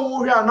be na wo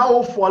hwe na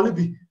wo fole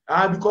bi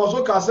because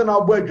o ka se na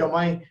abo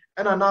adwaman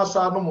ena na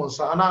asa no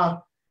monsa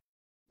ana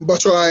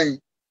mbacho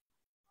ai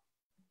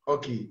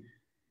okay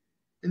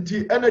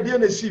nti ena die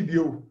na si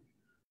bio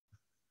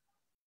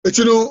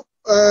etino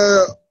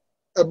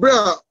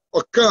ebra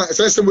oka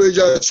esese mo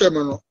eja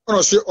cheme no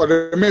ono se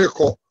ode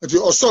miracle nti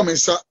oso me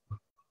nsa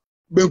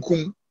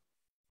benkum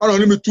ono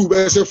ni metu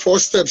be say 4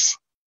 steps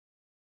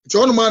nti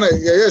ono ma na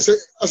ye se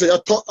ase ya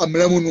to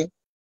amramu no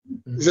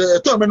se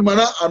to amenu ma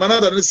na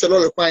amana da ne se lo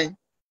le kwan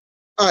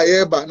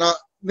ye ba na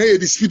ye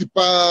di speed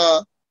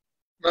pa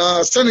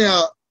na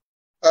sania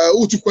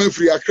utu kwan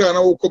free akra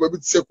na wo ko ba bi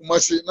se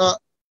kumasi na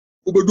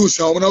obedu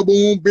sa o na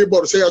bo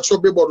billboard say ya cho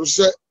billboard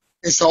se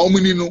nsa o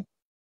muni no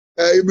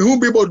me hu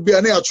billboard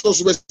bi na ya cho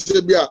so be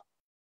se bi a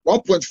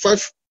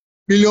 1.5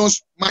 million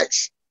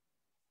mics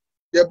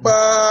ye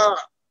ba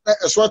na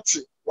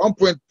eswati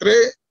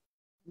 1.3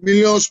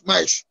 million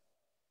mics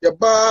ye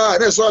ba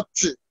na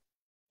eswati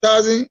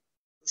 1000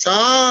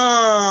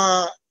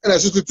 sa na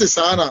so tuti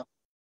sa na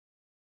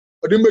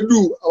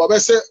odimbedu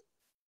ababese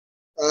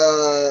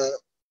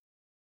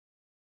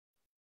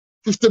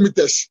 50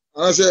 meters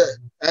and I say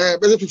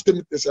better 50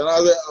 meters and I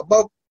say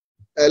above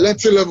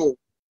length level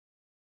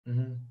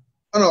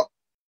ano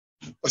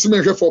wasi me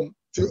hwe from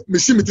me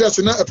see meters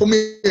na from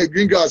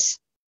green grass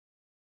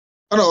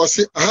ana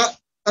wasi aha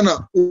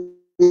ana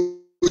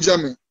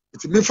ojame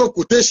it me for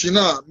quotation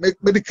na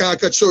medical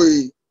ka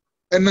choy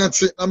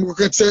enante na me ko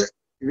kete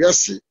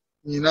wiase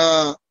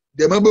nyina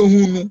de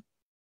mabehu nu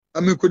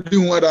ame ko di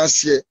hu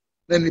adanse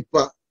na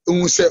nipa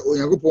ehun se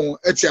onyankopon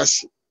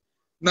etiase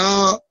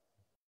na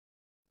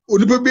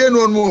onipa bi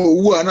eno no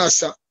wu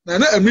anasa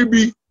na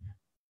amibi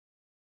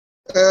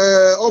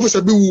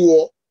officer bi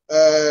wu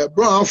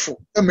brown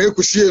afo e ma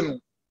ekosie no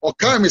o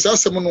kan me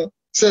sasem no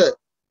se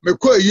me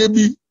ko aye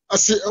bi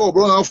ase e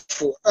brown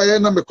afo aye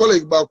na me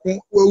colleague ba ko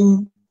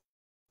wu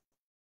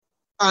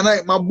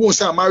ana mabo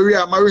sa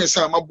mawe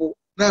sa mabo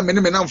na me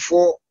ne me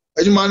namfo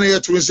adwuma na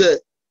yeturu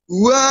se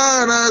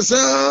wana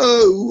so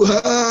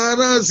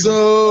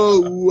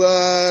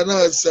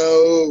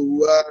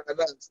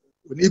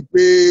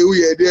onipe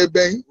uye de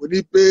ben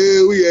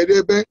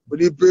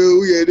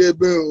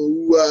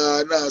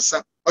wana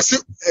sa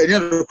ase enya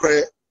no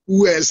kre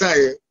u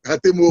ensaye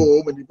hatemo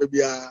o manipa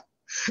bia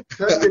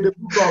the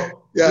book of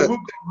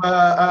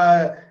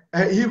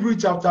Hebrew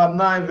chapter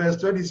 9 verse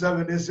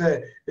 27 they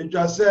say it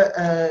just say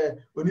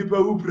onipa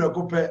wu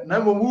prekope na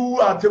mo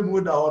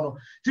atemu da ho no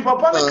ti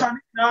papa ne kan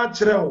na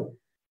kire o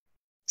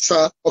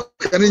sa o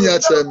kan nya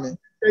kire me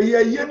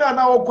ye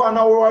na wo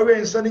na wo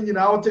we nsa ni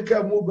nyina wo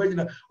teka mu ba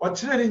nyina o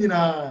kire ni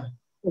nyina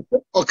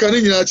o kan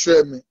nya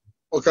kire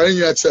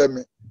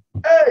me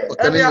Hey,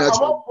 and I'm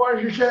up for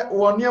a share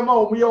one near my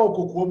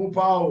own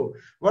power.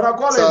 What I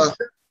call it,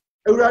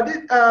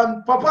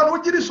 Papa,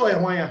 no, did this way,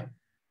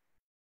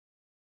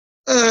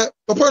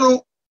 Papa,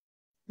 no,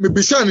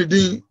 maybe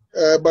Shandy,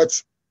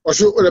 but I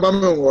should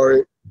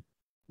worry.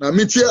 Now,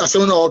 meet here as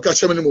someone or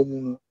catch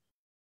him.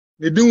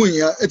 The doing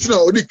ya, it's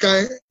not only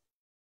kind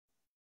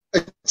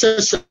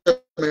church,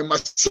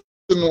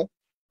 no.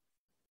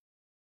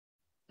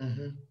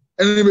 And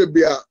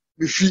maybe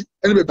we fee,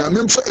 and maybe I'm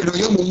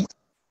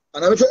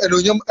and I'm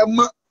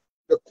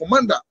the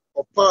commander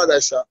of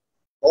Paradise,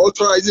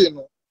 authorizing.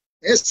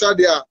 Yes, sir,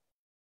 there.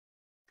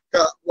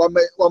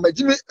 Wame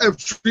Jimmy and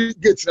free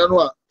gates, and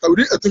I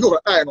would think of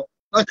I know.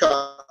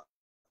 Naka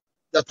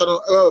that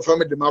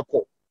family the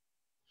Marco.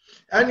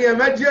 And the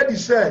immediately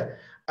said,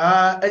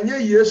 and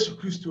yes,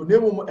 Christo,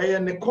 name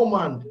and the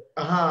command,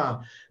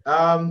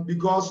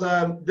 because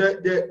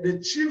the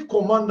chief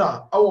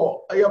commander,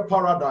 our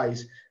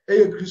Paradise.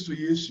 Christo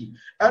Yesu.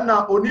 And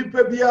now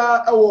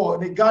Onipebia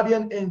the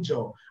guardian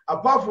angel.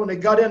 Apart from the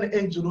guardian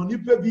angel,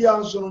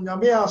 Onipebia so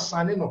Nyamea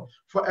Sanino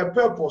for a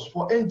purpose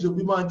for angel.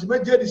 We man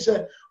Jimmy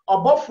said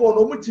above for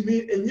no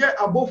mutimi and yet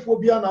above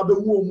phobia na be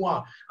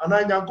womwa and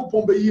I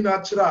yankupon be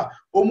yinachra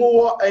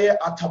omo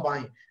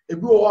ataban.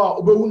 Ebiwa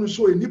obehunu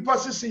so nipa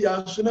sisi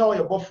ya so na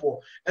oye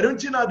bofo. And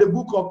don't you know the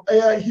book of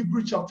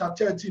Hebrew chapter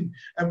 13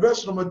 and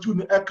verse number 2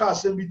 no eka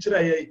asem bi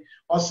kire ye.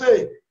 Or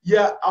say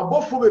yeah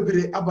abofo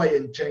bebere abaye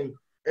nchen.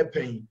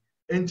 Epen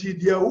enti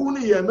dia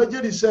wuni ye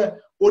megedi se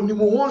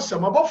onimu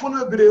wonsam abofo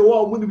no bere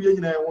wa omu ni ye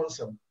nyina ye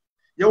wonsam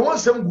ye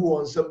wonsam gu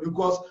wonsam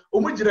because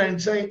omu gira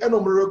nchen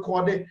enom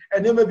record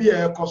enema bi ye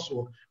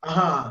ekoso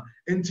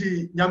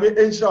enti nyame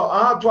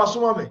enhira to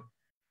asoma me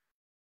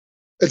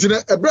enti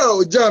na ebra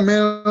oja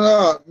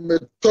me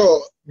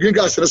to green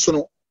gas reso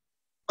no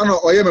ana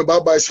oye me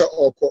baba se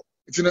oko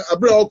enti na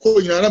ebra oko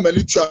nyina na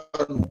mani tua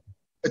no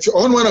enti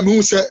ono na me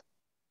hu se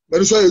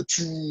mani so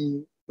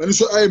etu mani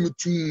so aye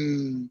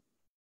metu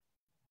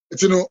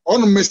eti no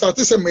on me start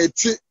say me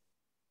ti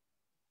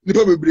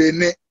nipa bebre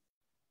ne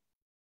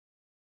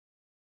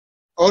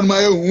on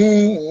my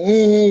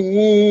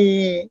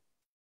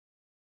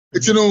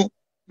eti no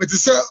me ti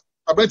say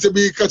abante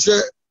bi ka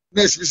che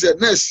nurse bi say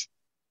nurse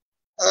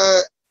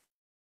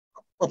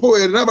papa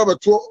we na baba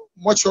to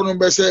mo che no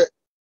be say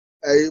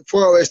 4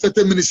 hours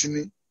 30 minutes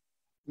ni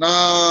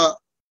na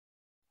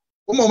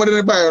o mo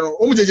de ba yo no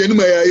o mo jeje ni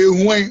ma ya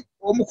ehuan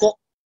o mo ko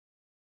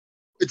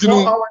eti no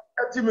 4 hours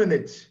 30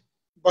 minutes.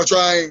 But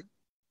trying.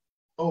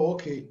 Oh,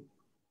 okay.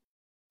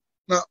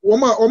 Now,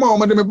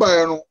 Oma de me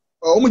buy no.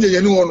 Omuje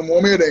yenu on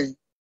mo me den.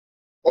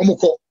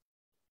 Omuko.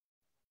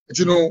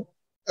 You know,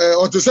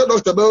 on to say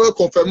doctor be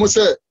confirm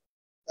say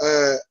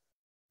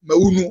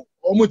maunu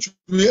omutu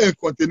mi en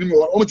continue me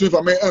omutu mi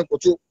fa me en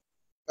koto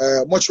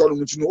much on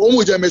mutu no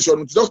omuje me so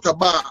no doctor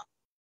ba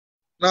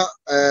na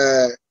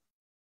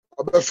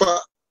obefa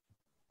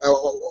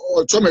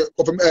o chome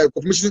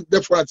confirmation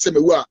different say me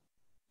wa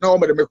na o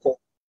me de me ko.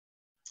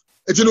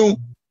 You know,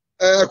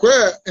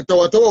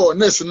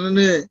 nurse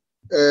ne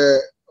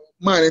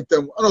man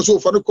tem ana so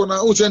fa no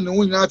kona o chen ne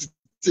wunya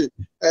atete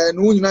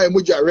ne wunya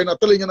emoji are na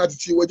tele nya na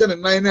atete wo jane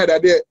nan na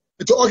dade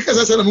to o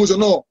kesa se na mu so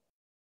no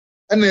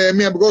na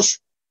me because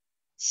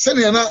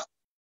sene na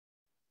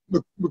me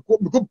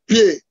ko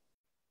pie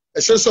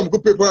e se so me ko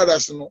pie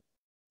Paradise no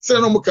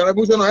sene no mu kana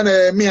bu so no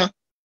na me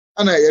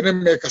ana ye ne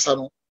me kasa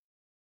no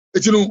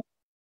etinu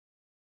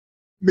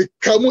me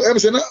kamu em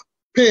se na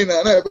pain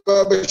na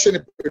ba she ne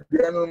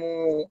pedua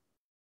no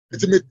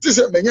it me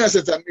tise me nya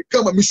se tan me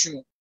kama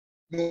mission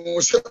no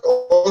se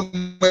on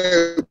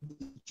me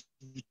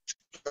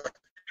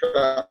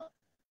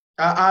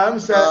I'm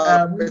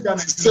saying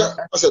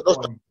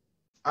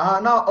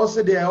now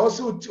also there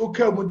also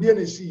okay mu die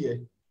na si ye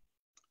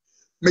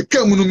me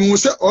kamu no me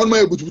se on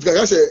me butubutu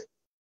ka se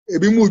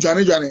ebi mu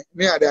dwane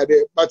ne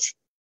ade but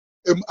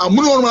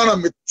amuno on na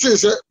me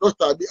tise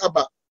doctor bi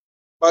aba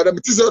but me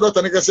tise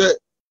doctor ne ka se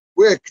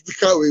we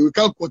critical we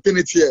can't contain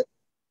it here.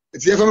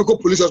 It's here for me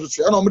police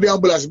hospital. I know me the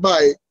ambulance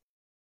by.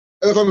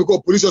 Ever for me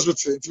police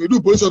hospital. If we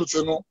do police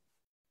hospital no,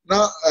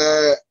 now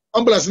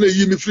ambulance na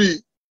yi me free.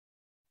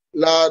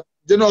 La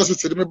general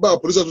hospital me ba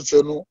police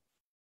hospital no.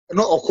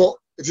 No oko.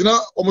 It's na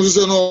almost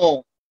say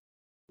no.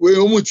 We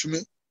almost me.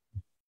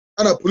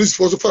 And a police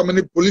force for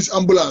many police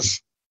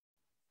ambulance.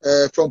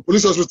 From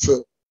police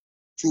hospital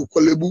to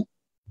Kolebu.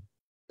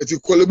 It's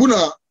Kolebu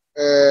na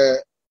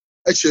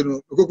actually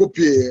no. Go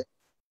pay.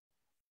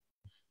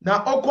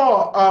 Na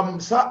oko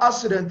sa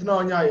accident na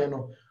onya ye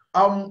no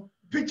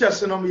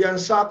pictures no me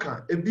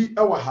nsaka ebi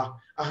ewa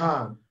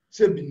ha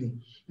se bini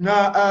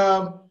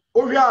na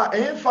ohwa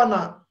ehfa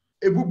na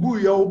ebubu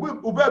ye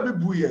oba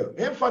bibu ye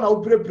ehfa na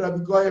oprepra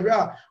because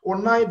ehwa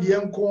onan de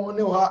enko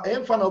ne ha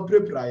ehfa na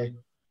oprepra ye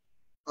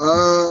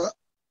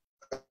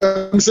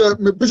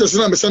me pictures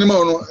na me sanima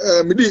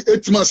no me di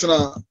 8 months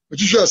na me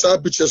twihwa sa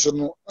pictures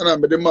no na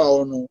me de ma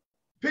no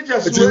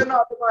pictures we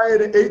na be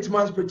 8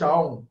 months picture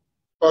on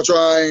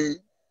trying.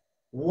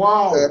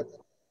 Wow.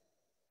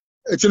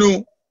 You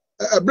know,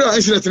 a brand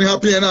incident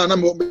happening now.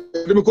 I'm going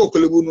to call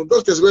Kolebu.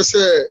 Doctors were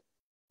say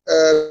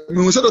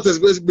me say doctors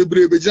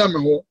bebre be jam me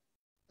ho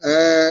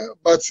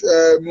but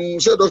me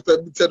say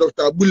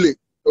Dr. Bule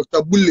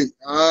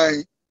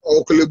ai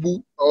o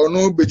Kolebu o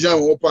no be jam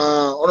ho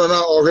pa ono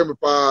na o hwe me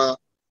pa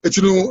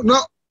etinu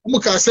na mo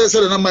ka say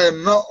na my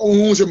na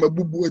ohun se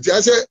mabubu eti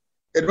ase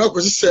e ma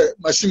ko se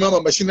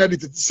machine na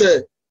dit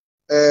say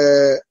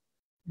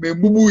me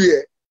bubu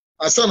ye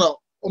asana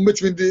o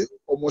metimi di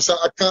o mosa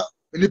aka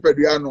ni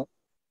padua no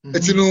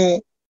etinu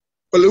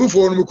Kolebu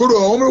for no ko do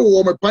o me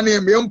wo me pane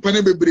me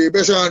mpane bebre be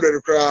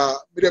 100 kra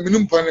me de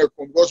minum pane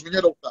ko because me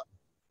doctor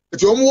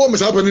eti o mo wo me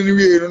sa pane ni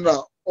wie no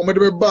na o me de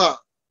be ba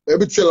e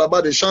be tell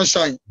about the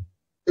sunshine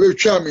e be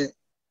twa me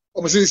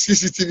o me see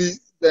CCTV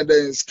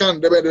then scan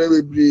de be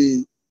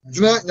bebre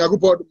tina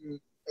nyagopo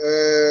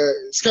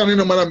scan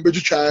no mana me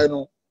twitwa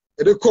no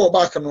e de call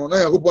back no na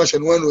nyagopo hye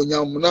no anu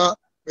nyam na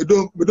me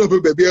don be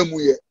baby amu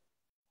ye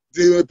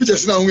the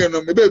pictures na hu ye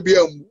no me baby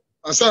amu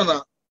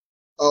ansana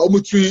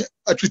omutui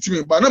atreat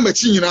me ba na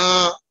machi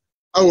nyina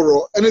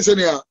awro ene se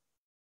ne a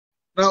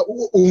na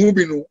ohu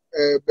bi no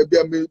baby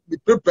me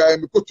prepare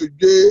me ko to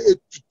dwe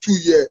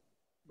 2 year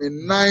me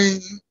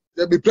 9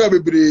 de be prepare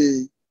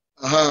bebre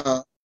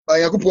aha ba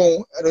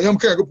yakopon eno yam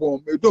kan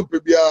yakopon me don pe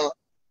bia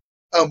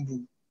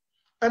ambu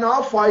and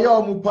how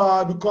fire mu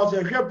pa because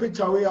you hear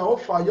picture we how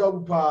fire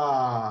mu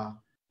pa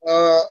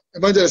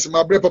evangelist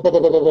my bre papa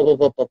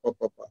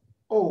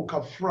oh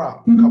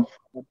kafra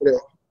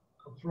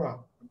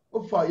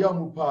o fire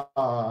mu pa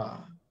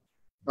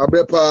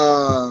abre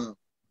pa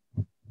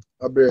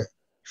abre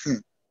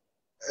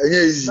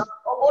enye easy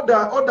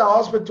other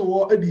hospital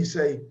what did he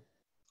say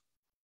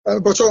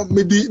but so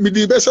me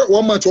di best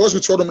 1 month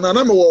hospital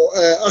na me wo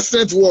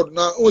accident ward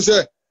na o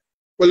say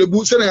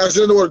Kolebu say na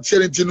accident ward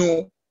tienti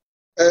no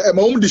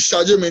ma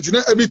discharge me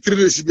na every 3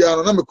 days bia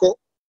no na me ko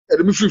e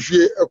de me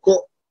frifie e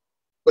ko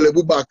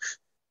Kolebu back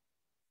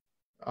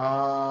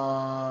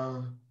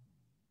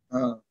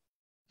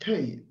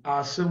hey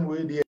asem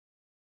we dey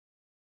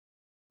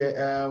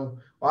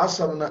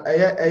wasam na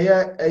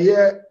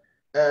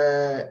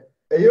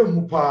eye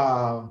hu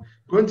pa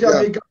konti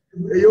America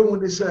eye hu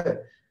ni say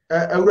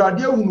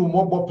awurade hunu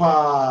mobo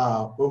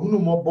pa hunu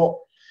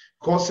mobo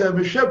cause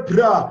me hwe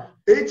bra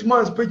 8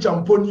 months picture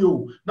mponi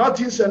o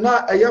nothing say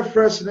na eye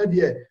fresh na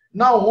dey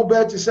now ho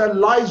be to say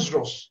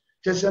Lazarus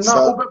je say na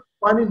ho be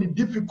finding it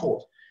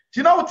difficult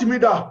ti na utimi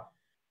da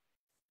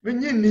me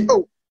nyini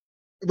oh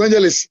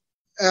evangelist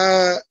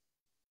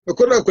me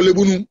ko na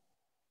Kolebu nu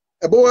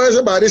ebo wa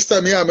say by this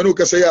time here me no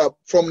ka say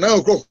from 9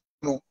 o'clock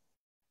no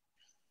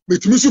me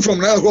timisu from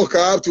 9 o'clock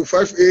up to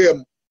 5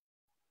 a.m.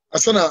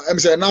 asana em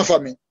say na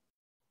family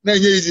na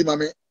enye easy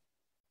mame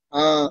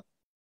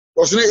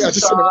osine ya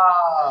tise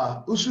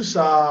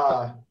ususa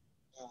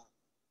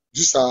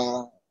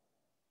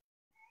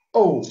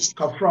oh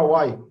kafra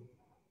why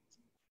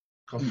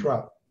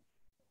kafra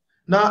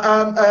na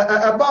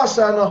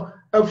abasa no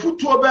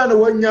afutuo be na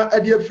wanya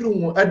ade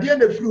afiri ho ade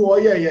na afiri ho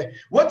yeye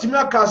watimi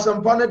aka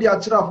asampa na de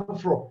akira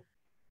afoforo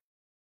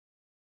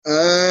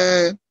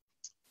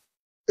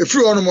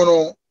efiri ono mo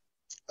no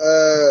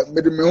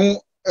me de me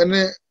ho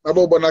ene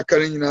abobo na kan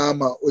nyina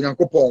ma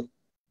onyankopon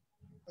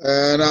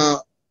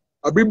na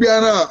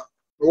abibia na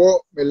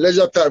wo me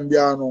leisure time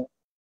bia no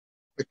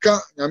me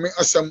ka nyame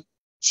asem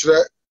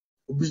kire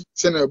obi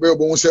se na be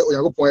obo se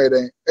onyankopon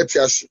yeden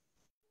etiase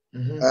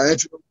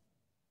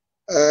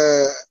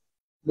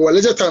mo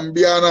leisure time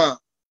bia na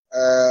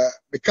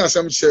me ka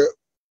asem kire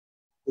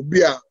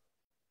obi a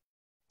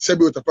se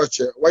be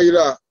otapache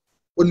wayira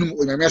onum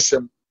onyame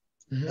asem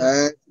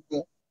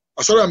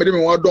asora me de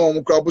me wa don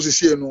mo kra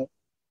bosisi no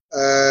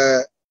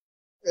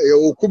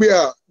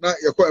okubia na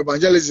yakọ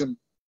evangelism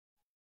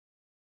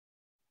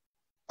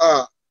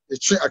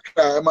etwe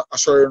akra ma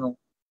asọrọ no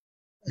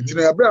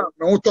ntino ya bra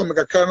me hoto me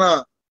kakra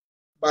na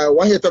by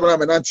 1 year tabana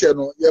me nantie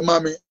no ye ma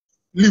me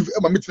live e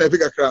ma me tena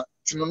fika kakra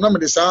ntino na me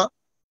de sa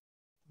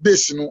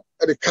base no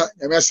e de ka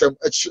nyame asem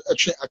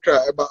etwe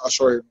akra e ba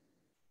asọrọ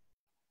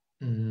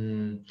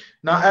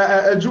na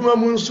adwuma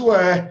mu nso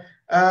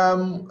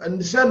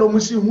and say no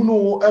musi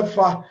hunu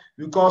efa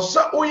because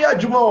oya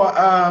adwuma wa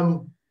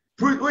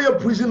oya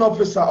prison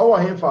officer or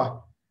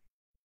hefa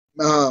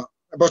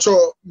but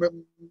so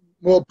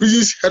more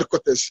prison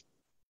headquarters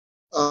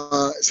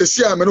se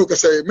sia me no ka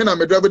say me na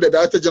me drive the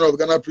director general of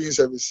Ghana Prison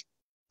Service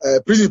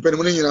prison pen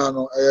mo nyina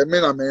no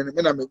me na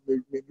me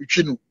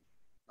twinu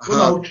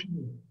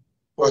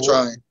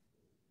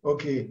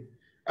okay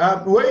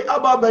we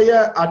ababa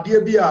ya ade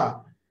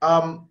bia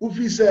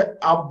ufi say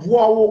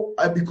aboawo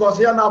because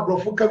ya na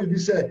abrofo ka bibi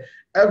say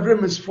every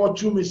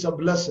misfortune is a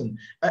blessing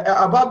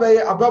ababa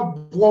ya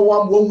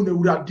ababoawo am wo na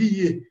wurade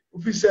ye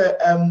ufi say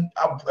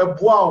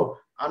aboawo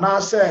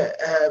ana say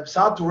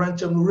sa to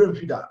renchem no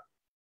remfida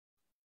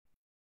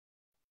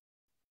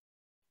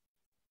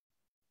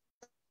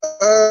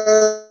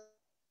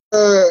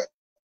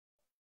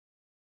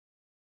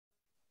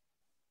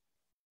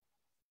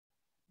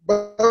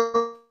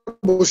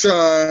Bosa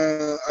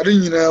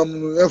arinyina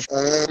mu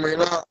me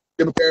na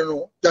dem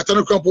no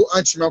jatano kampo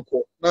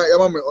anchimako na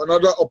yama me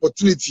another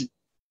opportunity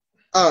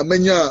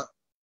menya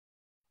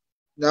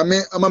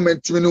nyame ama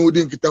mentimi no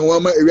wodi nkita ho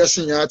ama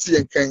ewiase nya ate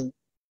yenkan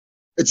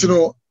eti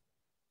no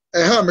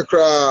ha me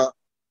kra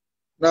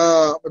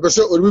na me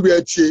pese ori bi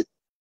atie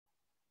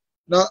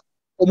na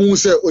omu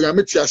se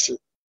onyame ti ase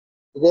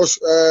because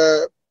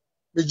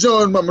me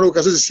John mamro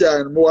ka se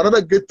sia no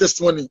another great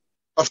testimony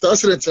after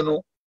accident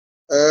no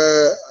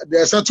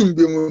there satum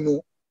bi mu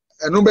no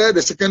eno be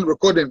the second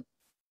recording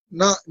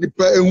na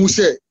nipa ehu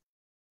se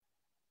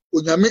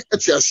onyame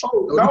ati ase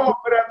na wo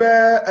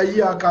brebe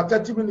ayi aka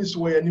 30 minutes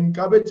we anim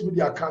ka betimi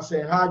dia ka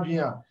se ha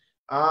adwen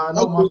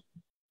no ma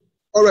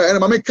all right and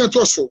mama kan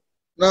to so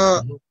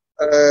na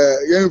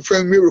yen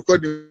friend me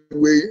recording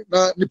we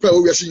na nipa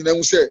o wiase nyina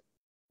hu se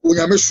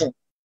onyame so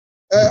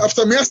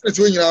after me accident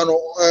we nyina no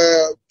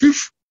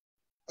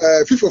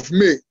 5th of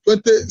May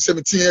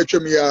 2017 atwa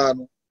me ya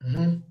no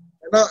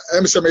na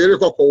em se me yere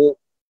kokko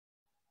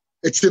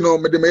eti no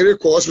me de me yere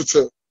ko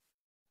hospital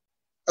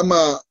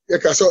ama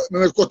yaka so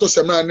me koto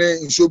semana ne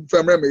nso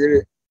famre me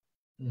yere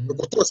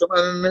koto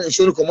semana ne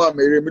nso ko ma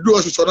me yere me du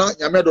hospital na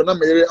nyame do na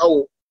me yere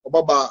awo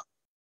obaba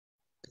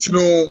eti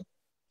no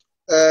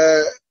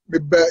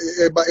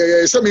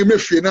me se me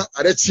mefie na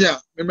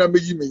aretia me ma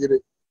meyi me yere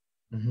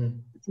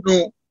eti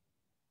no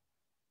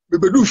me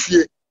bedu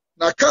fie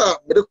na ka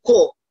me de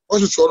ko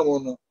hospital no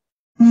no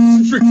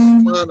freak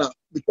mana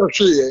me ka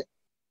hweye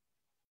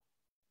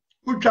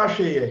utwa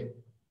hweye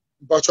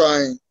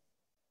Bachai.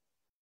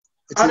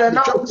 And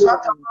now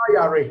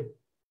yare.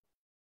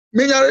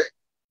 Me yare.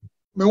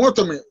 Me want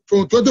to me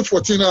from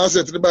 2014 I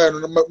said to the buyer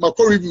my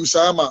core review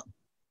sama.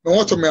 Me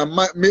want to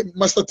me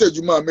master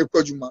juma me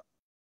kwa juma.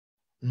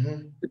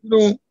 You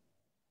know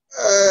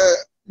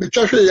me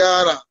chashe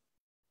yara.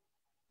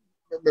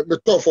 Me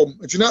tough from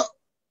it's not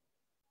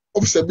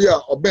officer bia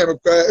obe me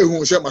kwa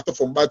ehun se matter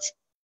from but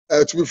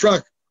to be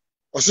frank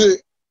I say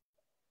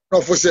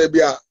no for say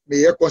bia me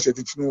ye concert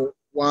it no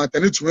one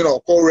tani to me no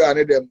call re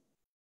ane dem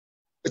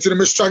it's in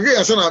me struggle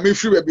answer na me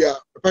free bia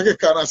packet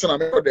car answer na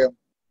me for dem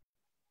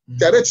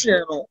tare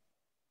tie no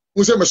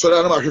mu say me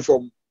sori na ma hwe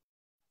form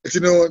it's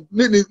no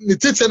ni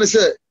tete ne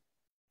say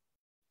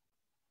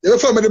ye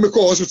fa me dem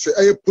call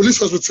hospital police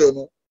hospital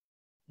no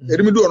e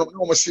dem do no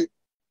na mo si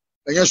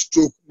anya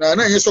stroke na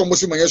anya so mo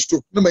si anya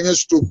stroke na anya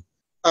stroke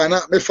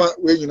ana me fa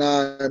we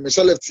nyina me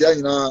so left ya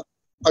nyina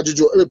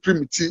ajuju e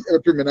primiti e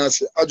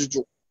priminase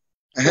ajuju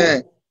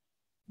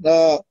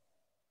na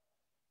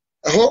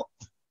aho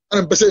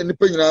ana mpese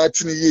nipa nyina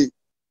tini yi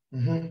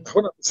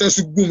aho na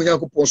sense gum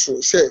nyankopon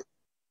so say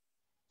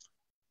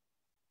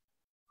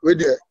we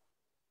dey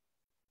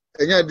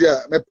enya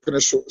dia me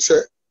pene so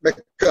say me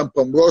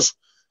campam because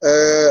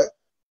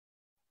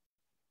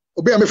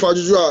obi am fa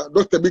ajuju a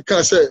doctor bi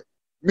kan say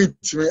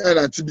meet me and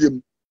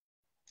antibiem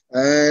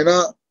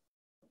na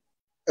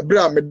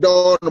ebra me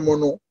don mo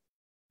no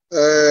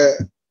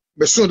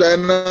me so da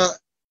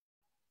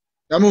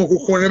na me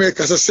kokon ne me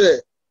kasa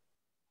say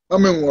na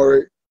me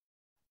nwore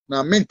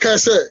na me ka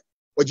say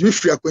ojimi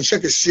free akwanhia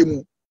kese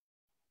mu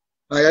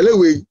na yale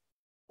we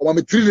o ma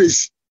me 3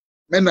 days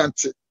me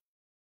nante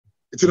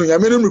itino ya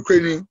me no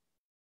mkrani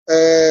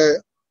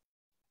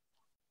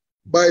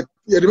by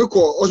yede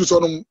ko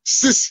hospital on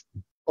 6th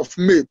of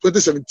May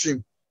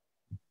 2017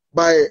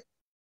 by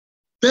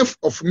 10th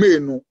of May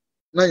no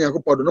na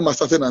yakopodo no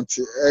master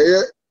nante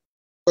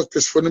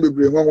doctors for no be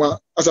nwanwa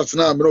asat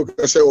na me no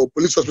ka say o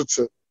police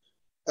hospital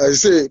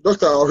say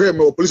doctor o hear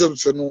me o police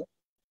hospital no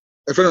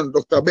a friend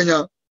Dr.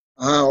 Benya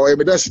or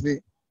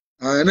medicine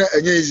na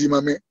enye easy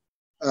mame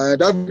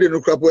that video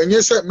no crap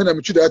enye say me na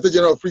me Director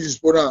General of Prisons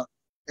bona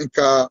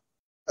nka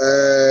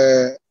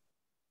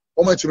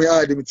o ma timi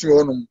a de me timi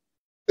honum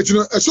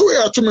etino so we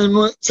atome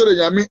no say de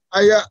nyame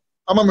aya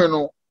ama me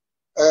no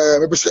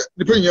me be say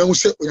nipa nya hu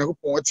say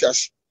Onyankopon ati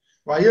ase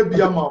wa ye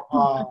bia ma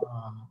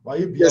wa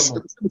ye bia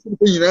ma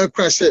nyina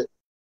kra say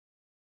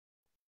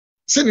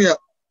senia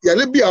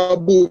yale bia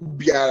bo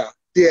biara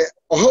de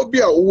oho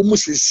bia wo mu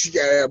sesi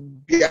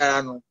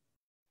biara no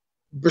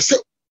be say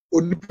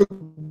onipa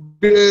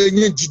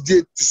nye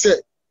jide to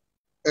say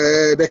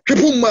the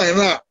crippled man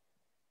na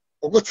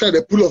ogotra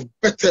the pool of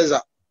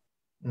Bethesda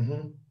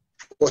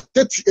for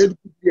 38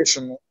 years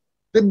no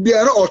the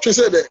biara or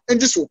say the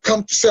angels will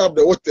come to serve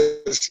the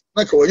waters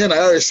na ka wonya na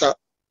yaresa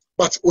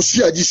but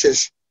osia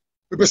Jesus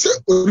be say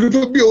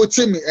onipa bia o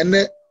temi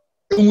ene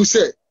emu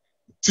say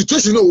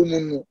situation no wo mu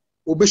no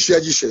obeshia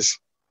Jesus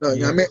na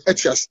nyame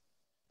etias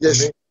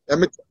yes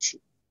nyame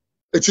etias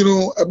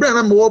etino ebra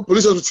na me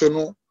police hospital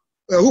no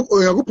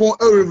Onyankopon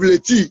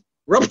revelate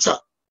rapture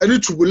any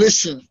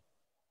tribulation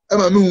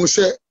ema me hu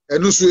say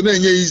eno so na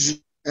enye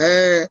easy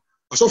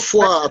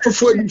asofo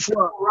adifo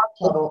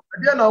no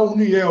dia na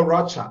hu ye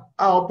rapture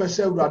a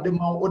opese urade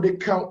ma o de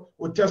kan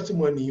o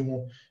testimony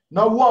ho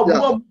na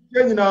wo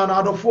nyina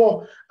na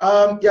adofo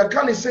ya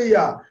kan say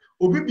ya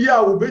obi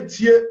bia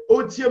obetie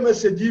otie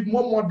message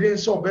momodin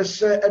so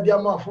obehye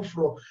ediama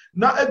afoforo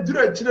na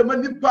adura kire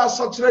manipa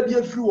asakire de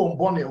afiri won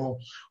bone ho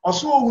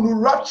oso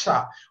ohunu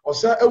rapture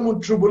oso emu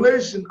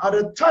tribulation at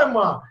the time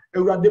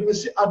Ewurade me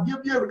say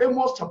ade bi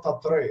Amos chapter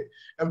 3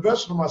 and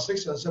verse number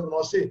 6 and 7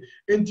 or say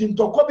enti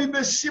ntokwa bi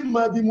besi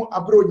ma bi mu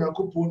abre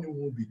onyankopon ni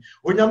hu bi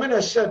onyame na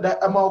hye da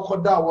ema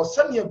okoda wo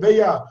se ne be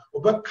ya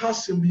obeka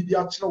asem bi di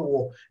akere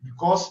wo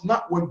because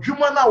na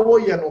wadwuma na wo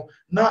ye no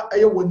na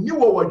eye woni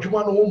wo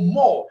wadwuma no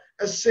more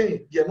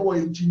esen ye no wo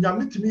enti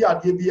nyame timi ya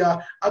ade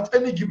bia at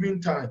any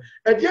given time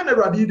e de na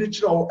Ewurade de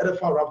kire wo e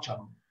fa rapture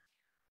no.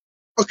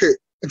 Okay,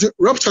 the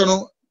rapture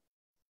no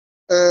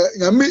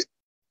nyame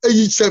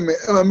eyi cheme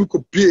ema mi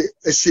kopie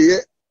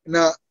ehye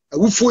na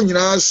awufo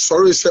nyina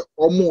sorry se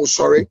omo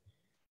sorry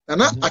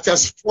na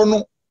atasfo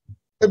no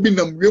ebi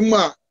nam wiem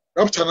a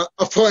rapture na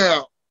afa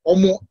ya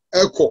omo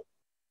eko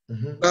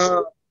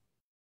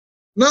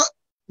na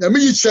nyame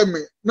yi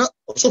cheme na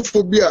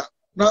osofo bia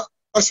na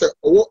ase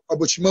owo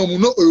abochima mu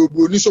no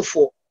oyoboni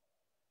sofo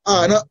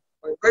na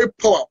very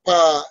power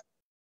pa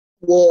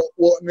wo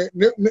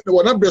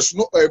na bless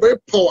no very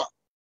power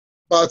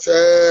but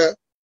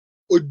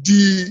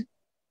odi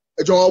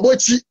ejon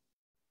obochi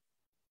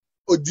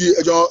odi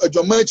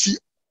ejon machi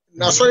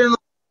na sorry no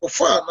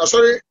ofa na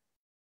sorry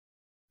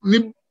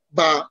ni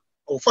ba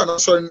ofa na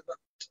sorry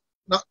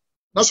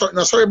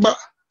na sorry ba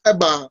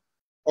eba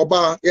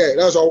oba yeah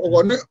that's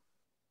all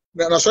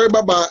na sorry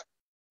ba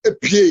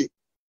epie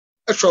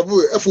e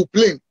travel e full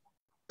plane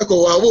e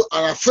ko wa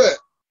an affair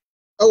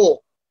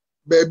ewo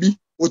baby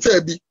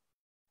hotel bi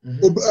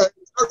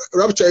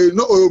rapture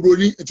no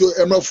obroni into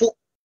emrafo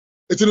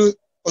etinu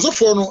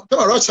osofo no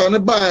tema rapture ne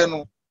bae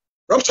no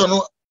rapture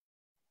no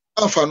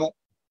amfa no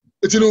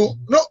etinu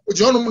no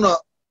ojihonom na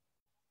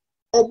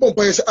obon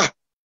pa yesa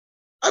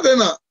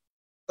adena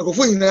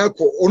akofo nyina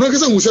akọ ono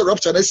kese hu se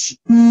rapture na si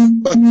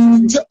but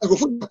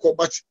akofo akọ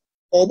but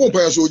obon pa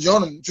yesa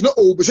ojihonom tinu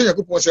o be se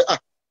yakopon se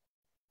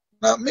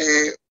na me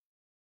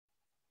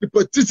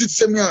repetitive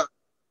semia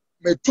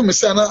me tu me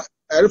sana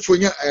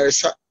arefonya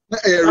ayesa na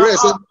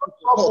ayerese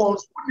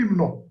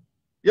no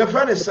your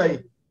friend is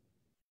say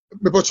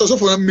me pocho so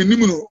for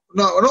minimum no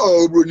na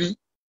obroni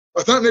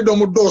but na ne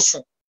dom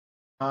doso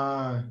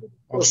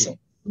okay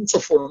so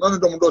for na ne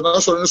dom doso na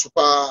so ne so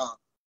pa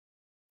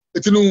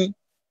etinu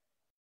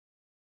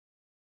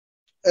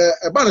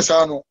eba ne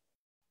sa no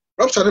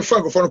rapture ne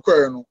franco for no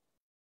kwere no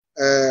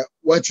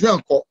wantimi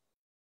anko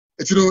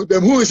etinu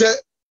dem who say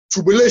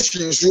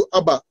tribulation so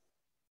aba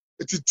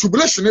eti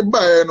tribulation ne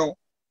ba no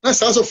na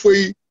sa so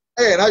foi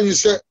na you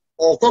say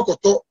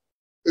okokoto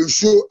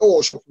ensuo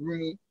e shop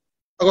mu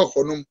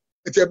akokonum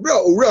eti ebra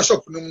owura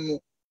shop num no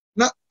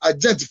na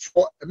agent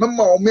for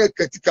memma o me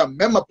katika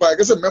memma pa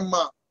gese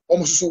memma o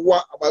mususu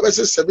wa aba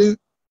se 7-5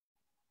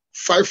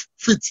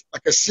 feet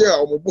akashia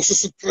o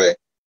mususu 3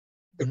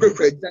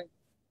 ekwekwe agent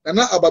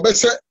na aba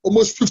se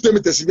almost 50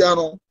 meters bia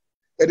no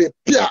e de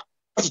pia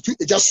atutu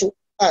ejaso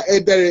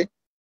edere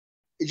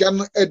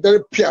ejano edere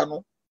pia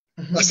no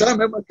asa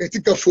memma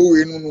katika fo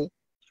we nu no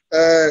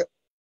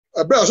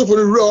abra so for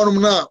the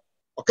run na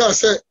oka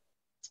se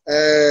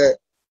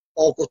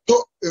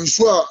okoto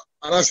ensuo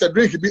anase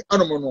drink bi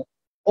anomo no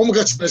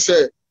omuka chine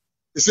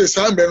se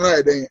sambe no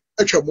eden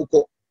atwa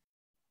muko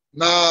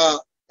na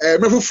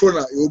mefufuro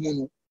na yomu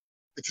no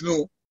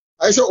etinu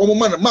ayi se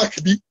omuma na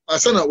mark bi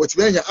asana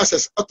watibenya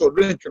access ato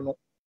drink no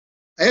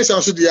ayi se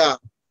aso dia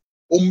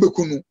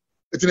ombekunu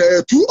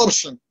etinu two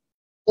option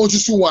on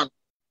to one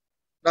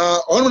na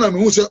onu na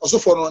mehu se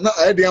osofo no na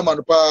ayi de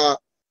amanu pa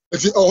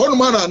eti ohonu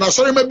ma na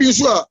sorry ma bi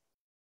nso a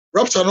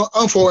rapture no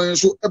amfo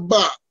nso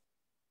eba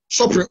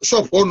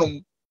shop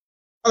honum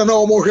ana na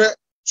omo hwe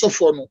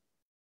sofo no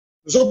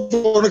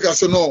ka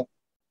se no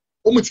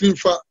omutimi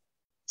fa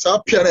sa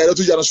pia na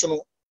eleto jana so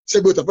no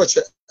se be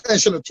otapache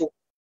enhye no to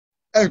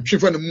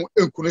entwifa ne mu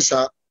enkunu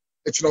sa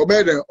eti na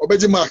obeden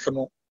obeji mark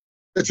no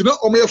eti na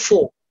omo ye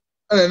 4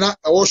 ana na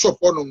awo shop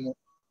honum no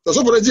so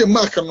sofo ji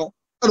mark no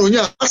ana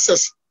onya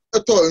access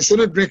eto enso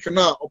ne drink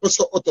na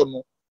opeso oto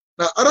no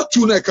na ara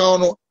two na ka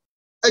no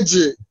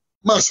eje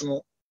mass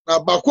no na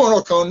bako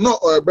no ka no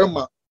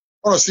ebema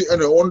ono si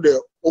ene one day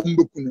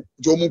ombekunu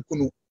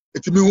jomukunu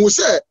etimi hu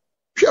se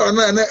pia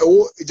na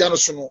ewo ejano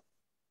so no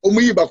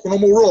omuyi bako no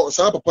mo ro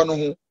sa papa no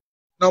ho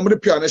na mo de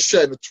pia na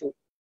share no to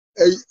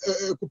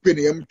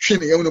kupeni yam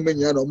twene yam no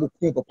manya na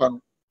omuku papa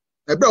no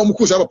na bra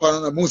omuku sa papa no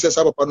na mu se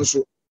sa papa no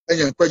so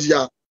enya kwaji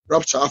ya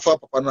rapture afa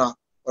papa na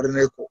ore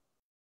na eko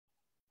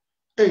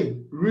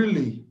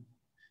really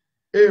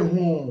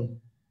hu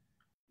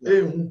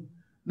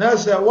na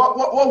say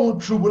what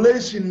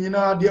tribulation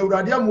nyina de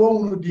awurade am wo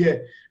hunu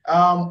de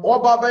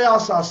oba ba ya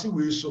asase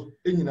we so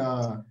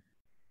nyina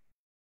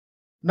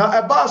na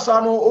eba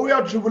asa no o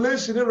ya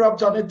tribulation ni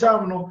rapture ni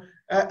time no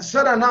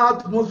said na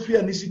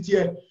atmosphere ni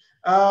sitie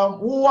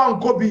wo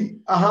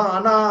ankobi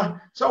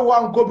na so wo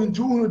ankobi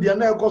ntu hunu de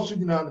na ekoso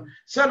nyina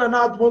said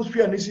na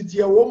atmosphere ni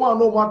sitie wo ma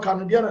no ma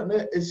kan de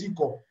na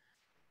esiko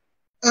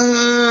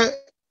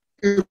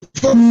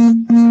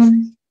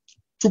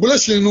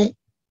tribulation no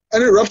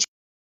any rapture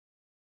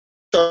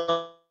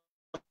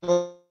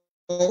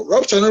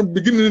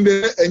beginning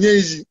the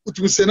easy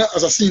utumi se na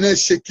asase na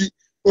sheki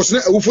because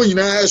na awufo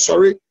nyina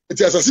sorry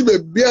eti asase be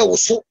bia wo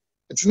so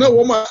eti na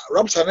wo ma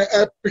rapture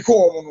na pick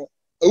wo no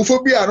awufo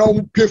bia na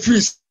wo pay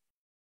freeze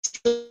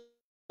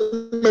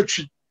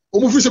cemetery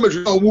omu fi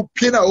cemetery na omu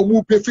pie na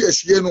omu pie fi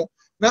ehie no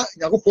na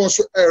Yakobon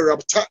so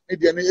rapta ne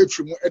de ne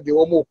efiri mu de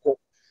omu kɔ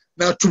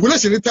na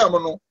tribulation time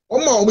no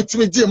omu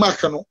timi die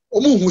mark no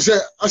omu hu se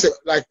ase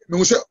like me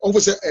hu se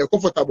omu se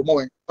comfortable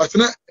mo but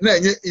na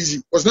enye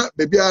easy was na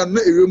baby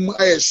na ewem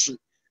ayeshi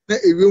na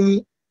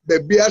ewem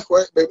baby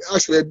akwa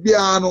ase baby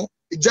no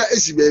eja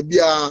esi baby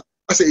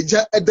ase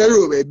eja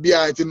edaro baby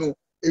nti no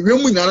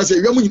ewem nyana se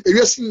ewem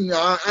ewesi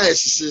nyana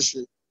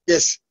ayeshi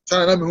yes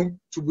sana na me hu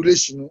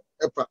tribulation no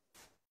epa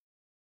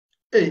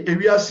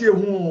ewiase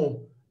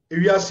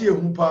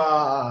ehu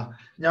pa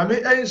nyame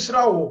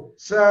ensra wo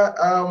se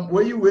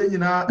we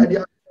nyina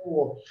ade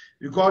awo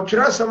because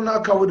twerɛsɛm na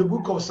aka with the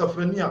book of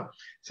Zephaniah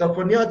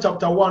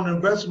chapter 1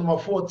 and verse number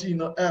 14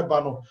 no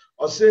eba no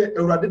o se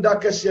Awurade da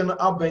kɛse no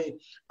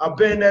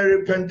aben na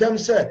repentem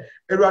se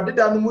Awurade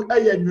da no mu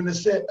ɛyɛ nwene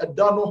se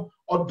ɛda no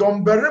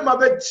ɔdɔmbarima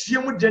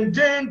bɛtie mu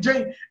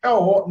dendenden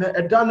ɛwɔ na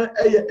ɛda no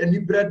ɛyɛ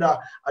anibrɛda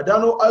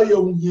ɛda no ɛyɛ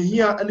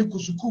ohihia ani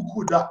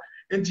kusukuku da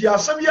enti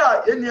asɛm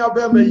ya eni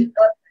abɛma yi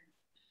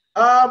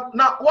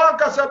na one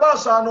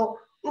kasabasa no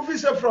ufi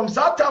se from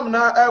satam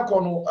na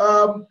ekono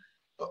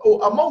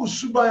ama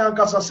usuba yan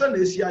kasase na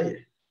esi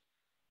aye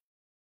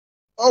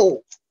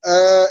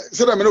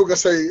so that me no go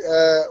say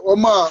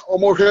oma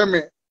omo hwe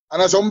me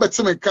ana so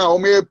mbeti me kan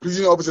omo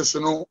prison officers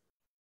no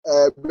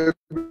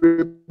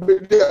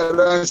be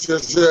arrange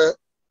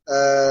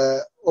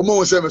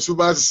omo se me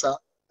suba sisa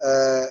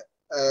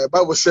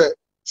bible say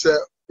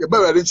ye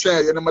ba wari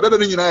chen ye na madada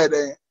ni nyina ye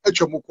den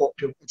atwamukọ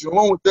nti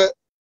omo hu te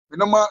me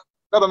na ma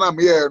dada na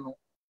me ye no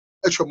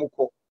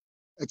atwamukọ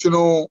nti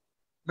no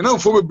me na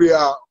mfo bebre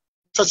a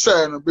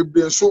chacha no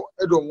bebre nso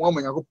edo mo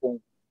ama Yakobon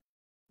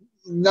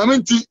nyame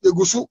nti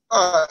egusu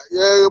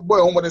ye boy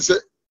ho mo se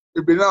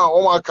bebre na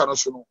o ma aka no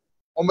so no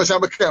o me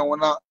san be kan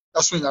wona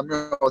aso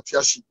nyame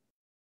otiashi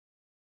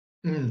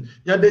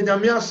ya de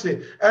nyame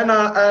ase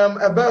na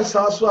ebe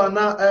sa so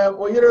ana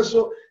oyere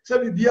so se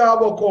bibia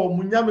aboko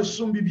munyame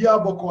sum bibia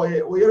aboko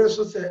ye oyere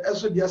so se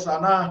eso dia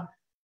sana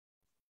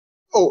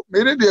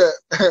me ne de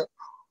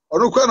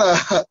orukwa na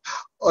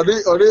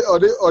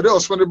ode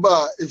osmani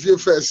ba if you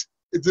first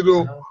it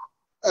no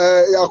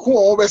yakun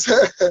o be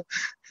say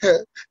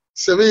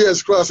 7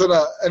 years cross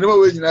na enema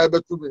we nyina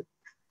betu me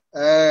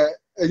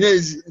enye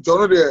easy nti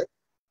ono de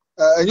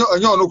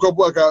enye ono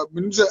kwabu aka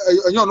minim se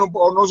enye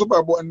ono so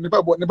pa bo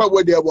nipa bo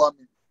de abo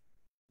ami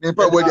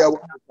nipa bo de abo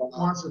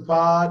once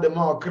pa the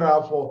more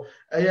cry for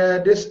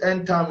this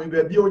end time we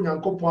be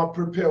onyankopon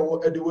prepare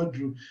wo ede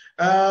wadru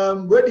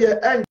we de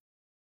end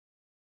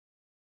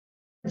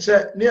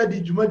se ne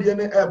adi dwumade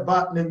ne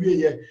eba na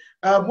wieye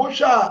mo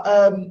hwa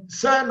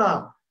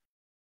sana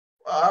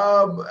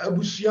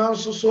abusian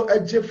so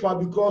ejefa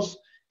because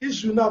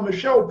issue na me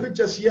hwa o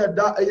pictures here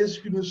da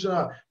screen so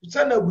na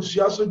sana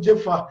abusia so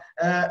jefa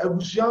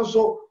abusian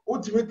so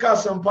utimi ka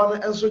sampa no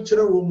enso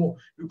kire wo mu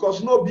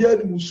because no bia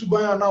ni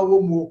musuban na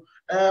wo mu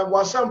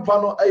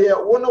wasampa no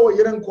wona wo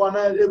yere nko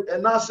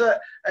na se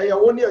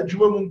woni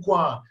adwuma mu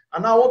nko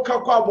ana wo ka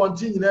kwa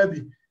abonti nyina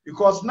bi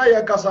because na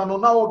ye kasa no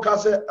na wo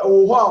kasa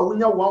wo ho a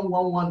wonya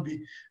 111 bi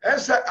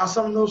ense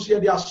asam no so ye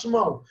dia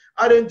asoma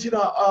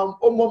arentina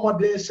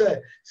omomode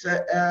se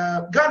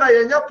Ghana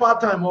ye nya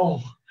part time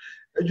o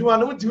adwuma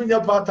no mutimi nya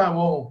part time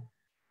o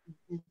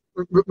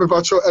me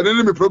facho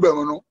ene me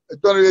problem no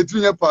edwan ye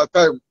timi nya part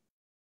time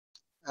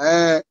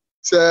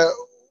se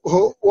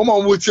o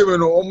ma mo tie me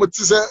no o mo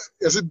ti se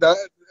yesi da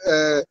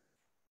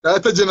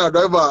data general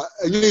driver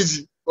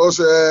enyiji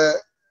also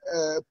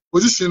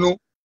position no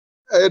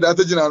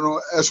data general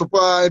no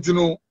super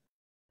etino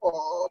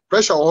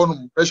pressure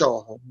on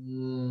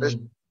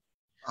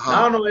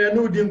now no you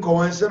know din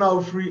convention now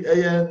free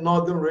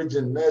northern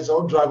region there's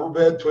all drive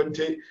over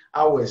 20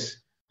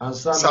 hours and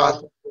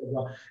sun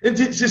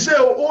it she say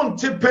on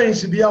tip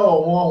pains bia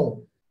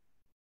o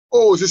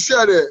oh she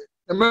said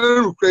the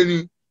man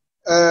Ukraine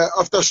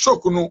after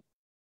shock no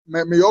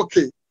me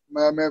okay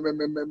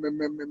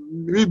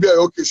me be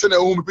okay say na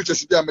home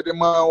pictures dey me dey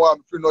man wa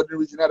free northern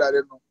region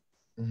that no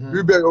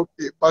we be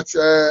okay but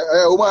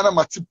o man na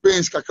mati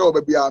pains kakra o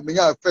be a me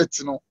nya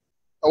effect no e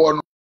wo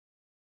no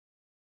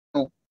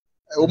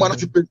o man na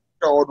tip pains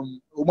kakra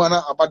o man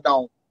na aba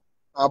down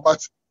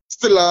but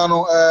still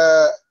no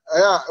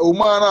o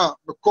man na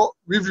me ko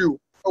review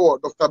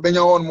Dr.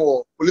 Benyaon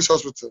mo police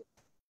hospital.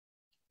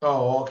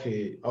 Oh,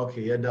 okay.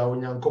 Yada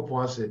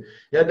onyankopon ase.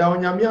 Yada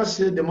onyame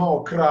ase de ma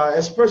okra,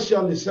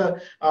 especially say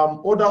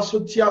oda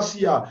so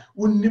tiase a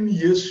unnim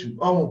Yesu.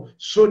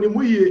 So ni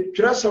mu ye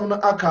twerɛsɛm no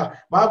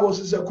aka Bible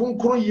say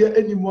konkron ye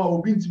animu a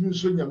obi ntimi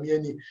so nyame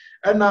ani.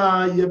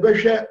 Na ye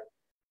behwɛ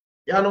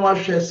ya no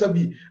ahwɛ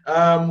sabi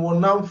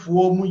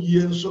wonamfo mu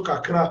ye nso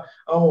kakra.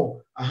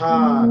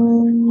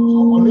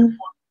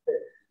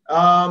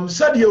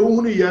 Said you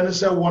only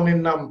say one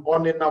in nam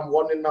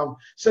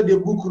said the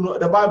book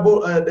the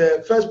Bible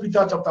the 1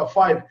 Peter chapter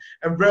 5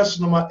 and verse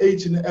number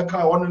 8 in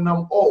the one in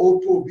nam all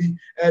be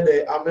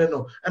the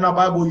ameno and the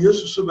Bible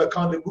used to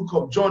count the book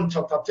of John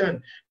chapter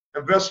 10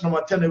 verse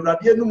number 10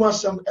 awurade enum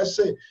asɛm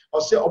ɛsɛ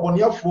ɔsɛ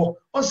ɔbɔneafoɔ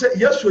ɔsɛ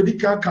yesu edi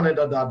kan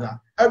Canada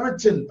dada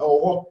everything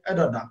ɛwɔ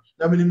ɛdada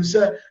na menim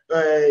sɛ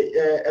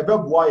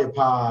ɛbɛboa yɛ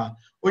paa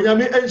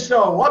onyame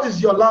ɛnhyira what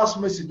is your last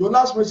message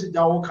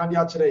a wo ka de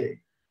akyerɛ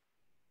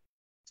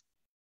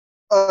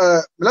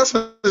yɛ last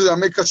message I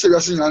make a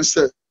serious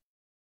answer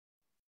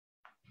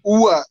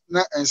uwa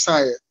na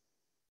ensaye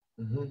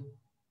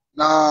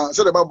na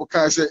so the Bible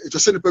can say it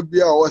was nipa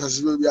bia o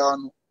wasase bia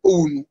no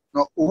owunu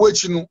na owo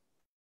echi no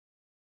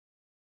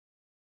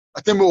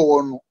atembe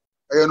wo no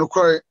eya no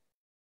kware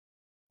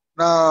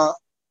na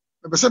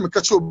be se me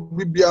ka che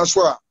obi bia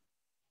so a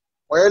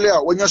oyele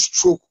a wonya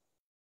stroke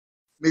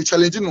me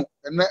challenge no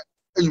ene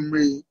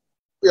enwumre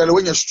oyele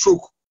wonya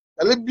stroke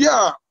ele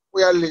bia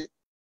oyele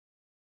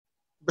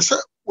be se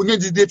wonya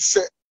didate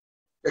se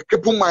e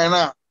kepu man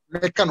na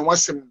me ka no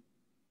wasem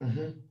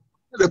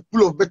the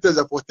pool of better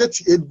for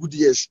 38 good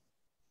years.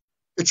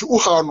 It's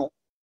Uhano,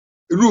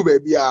 a new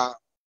baby. I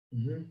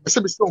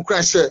said, Mr.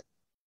 Cran said,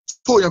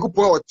 so you could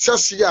point out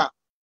Chelsea,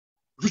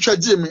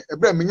 Richard Jimmy, a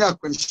Braminia,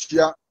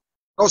 Quincia,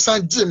 no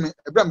son Jimmy,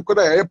 a Bram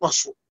Coda, a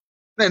passo.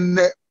 Then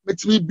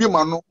let me be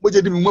man, what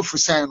did you move for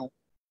Sino?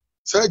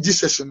 Sir,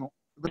 Jesus,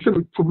 but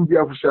to be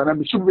a officer, and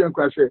I'm sure we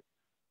can say,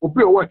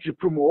 Obey what you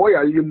promote, or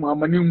I live my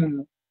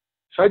money.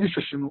 Side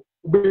session,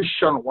 Obey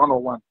Shan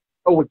 101.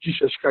 Oh,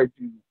 Jesus Christ.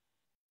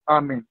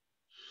 Amen.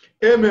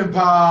 Amen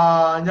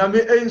pa nyame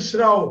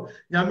enhyira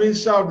nyame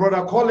nhyira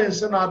brother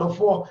Collins na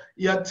adofo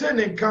ya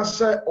tenin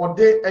kase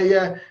ode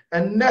eye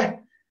enne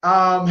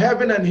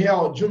heaven and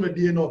hell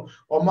jumedi no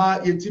oma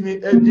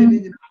yetimi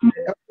edini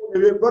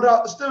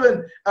brother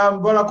Stephen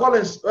brother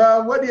Collins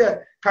what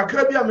there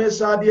kakra bia me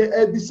sa de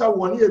ebisa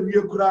woni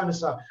ewie kura ne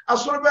sa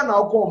asoro be na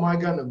akọ o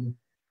magana mu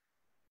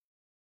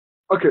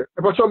okay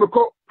if I me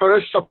call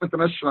Paris Shop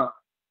International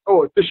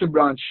station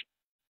branch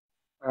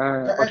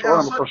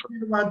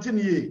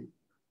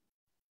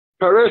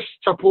Paris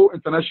Chapel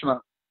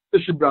International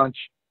Station Branch.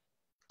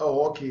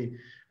 Oh, okay.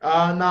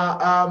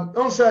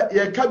 Now, say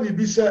ye can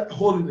be say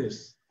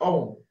holiness.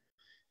 Oh,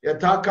 ye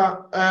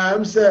taka.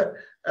 Say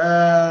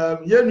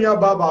ye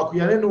nua baba ku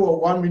ye no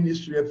one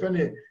ministry e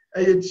fene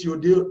eye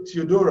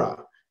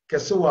Theodora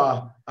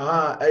kesewa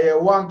eye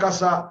wan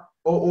kasa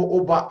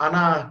oba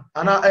ana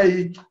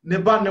ayi ne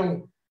ba ne.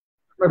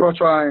 Me go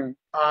try.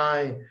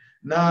 Ai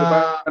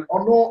na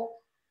ono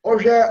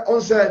Oje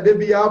on said there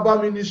be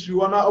Abba ministry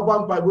one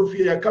Oban Bible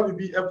fear can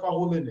be ever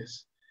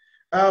holiness.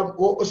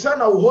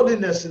 Osana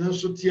holiness in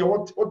so tia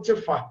what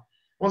tefa.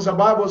 Once the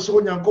Bible so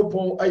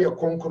nyankopon aye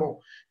konkron.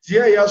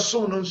 Tia ya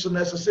so no so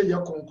necessary ya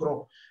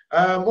konkron.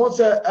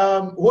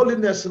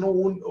 Holiness no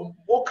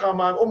wo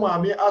kama o ma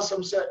me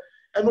asem se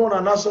eno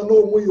na nasa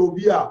no mu ye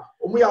obi a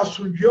o mu ya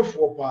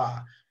asundwefo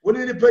pa.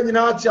 Woni ni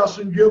panyina ati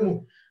asundwe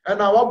mu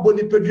na wabɔ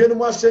ni pedwe no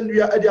mu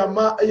asendua ade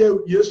ama aye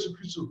Yesu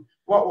Kristo.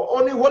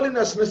 Only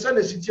holiness in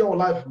the city of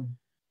life.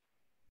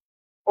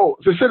 Oh,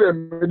 so say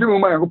them, I didn't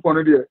mind upon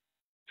it.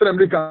 Say them,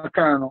 they can't,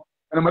 and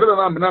I'm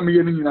not me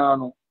any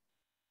no.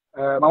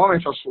 My mom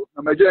is also,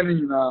 my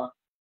journey now.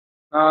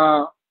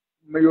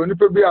 May only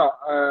be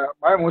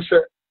my mom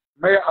said,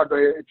 may I do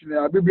it in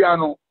a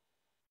Bibiano,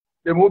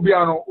 the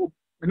Mobiano,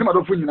 minimum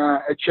of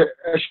Funina, a chair,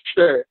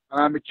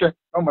 and I'm a check,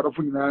 no matter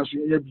Funina,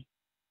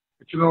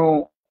 you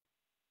know,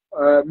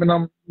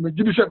 Minam,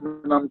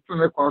 Jibisham, I'm to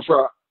the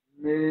concert,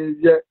 may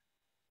yet.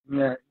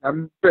 Yeah,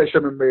 I'm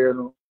patient in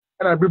Bayano.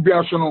 And I be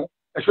also,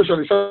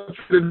 especially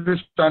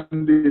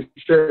Sunday,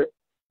 say,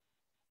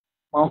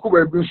 my uncle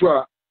baby,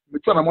 so we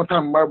turn a more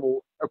time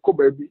Bible, a co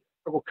baby,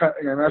 a cat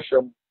and an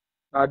asham.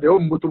 Now, the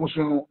old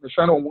Mutumusunu, the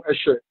son of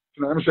Eshe, to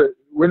them say,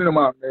 when the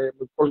man,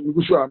 because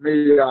we go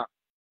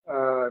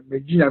may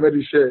Gina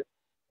Medi say,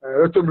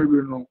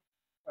 Retomino,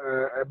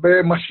 a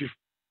bear massive,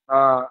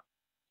 a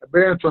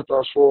bear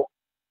total for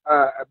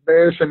a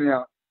bear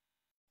senior.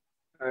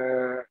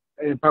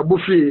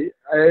 Pabufi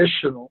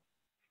ayeshino.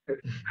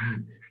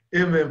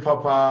 Amen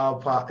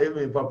papa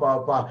amen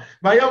papa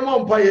ma ya mo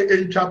mpa ye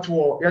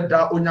entwato ye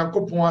da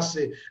onyankopon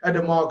ase e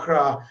de ma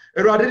okra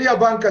erade dia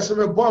banka se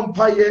me bo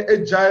mpa ye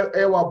egya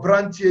e wa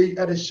brantie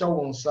e de hye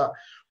wonsa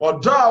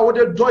odo a wo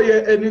de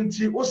doye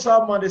eninti wo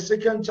sa ma the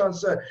second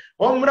chance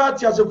omra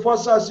ti asefo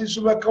asasi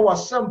su be ka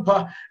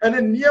wasempa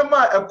ene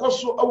niema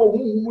ekoso awo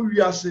huhumu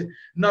wiase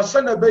na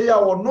se na be ya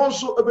wo no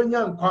so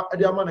ebenya nkwa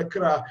de ama ne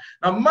kra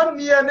na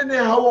manne ne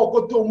ha wo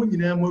koto mu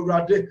nyina mu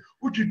erade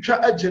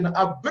utwitwa agye na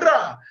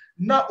abra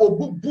na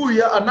obubu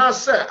ya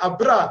anase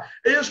abra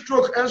e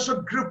stroke enso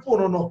gripo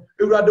no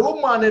ewrade wo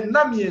ma ne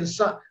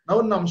namiensa na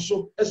wonam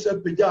so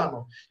esepegya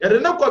no yede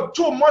ne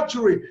kwato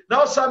mortuary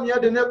na osam ye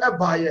de ne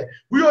ebaye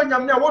wi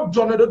onyam ne wo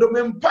do no dodo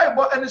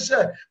mempaibo ene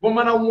se wo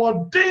mana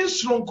wo den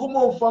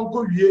sronkomo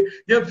fanko wie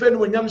ye fe no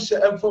onyam se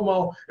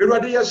emfoma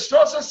ewrade ye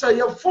stress se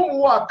ye fom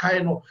wo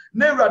akai no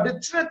na ewrade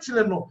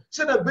tinetine no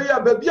se na be ya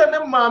ba bia ne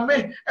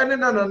maame ene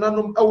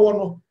nanananom ewo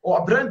no o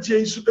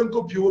abrantie isu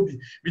enkopi obi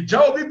bi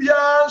ja obi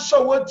bia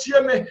so wo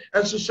me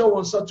and so show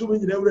on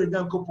Saturday in every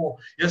Yankopo.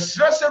 Yes,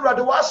 stress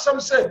everybody was some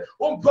say,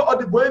 Umpa or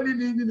the boy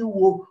ni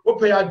wo,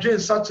 ope ya dwen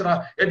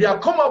sachra e de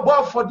akoma bo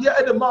afode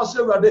e de ma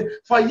so Awurade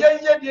fa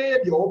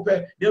yenye de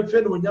ope ye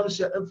mfe no nyam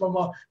hye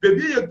emfama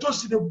bebi ye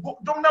tosi de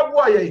dom na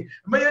bo aye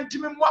ma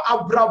yentimi mo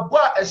abrabo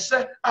a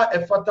ese a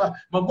efata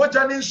ma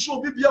moja ne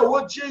nso bibia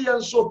wo tie ye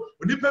nso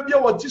onipa bia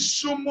wo ti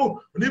sumu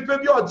onipa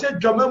bia wo tie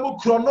dwamamu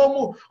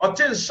kronomu o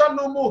tie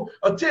nsanomu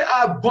o tie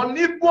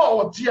abonibo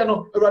o tie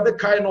no Awurade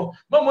kai no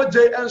ma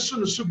moja enso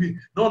no subi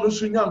na ono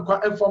so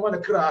nyankwa emfama ne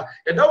kra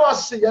e da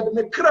wase ye de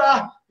ne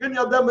kra eni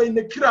abama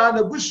ne kra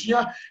na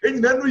busua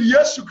enyina no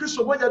Yesu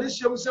Kristo moja de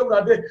hiem se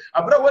Awurade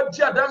abra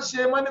wadi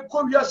adanse ma ne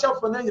ko wiase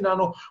afo na nyina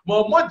no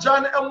ma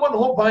moja ne emmo no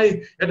ho ban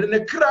e de ne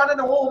kra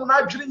ne wo na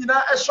adwene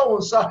nyina ehye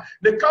wonsa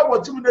ne ka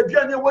wotim na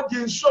duane wadi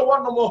nso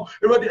wonom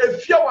Awurade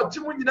efia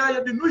wotim nyina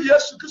ye de no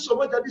Yesu Kristo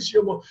moja de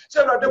hiem se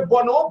Awurade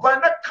bo no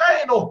ban na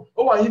kai no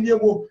o wa henie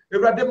mu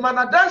Awurade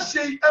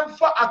manadanse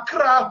emfa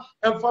akra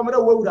emfa mra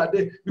wo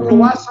Awurade because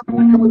wasa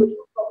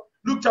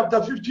Luke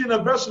chapter 15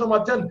 and verse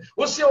number 10.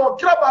 O se o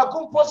kraba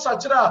akompo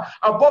sachira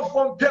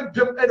abofom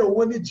pempem e de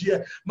woni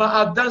die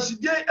ma adanse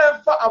die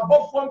emfa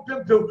abofom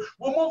pempem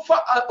wo mo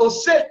fa o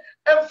se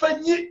emfa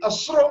nyi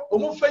asoro o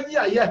mo fa nyi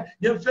aye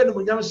ye mfa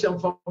no nyam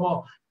hyemfa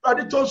mo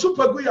ade to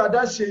super gu ya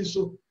adanse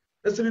so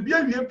ese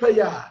bibia wie mpa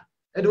ya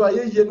e de wa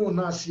ye ye no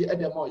na ase e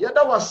de ma ye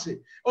da wase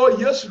o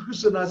Yesu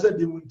Kristo na za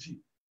de munti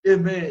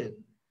amen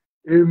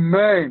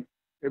amen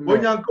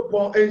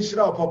onyankopon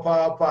enhyira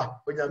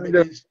papa onyame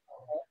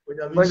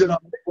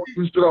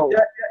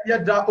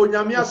da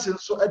onyame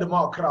asenso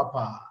edema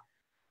okrapa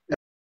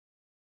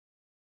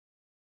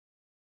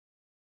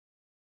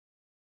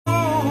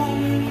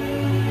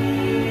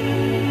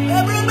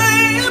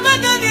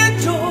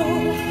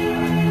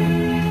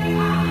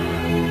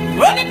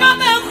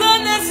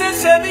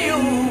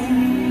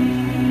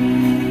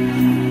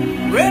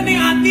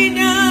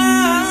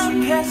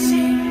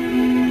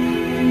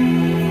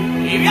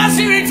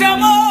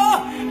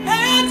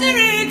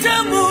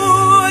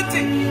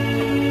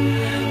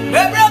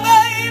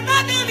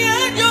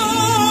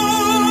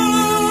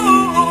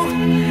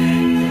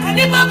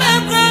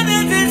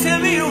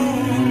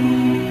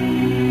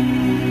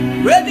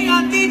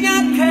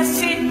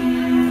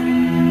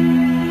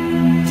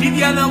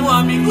Tidiana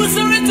mwami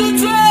kusuri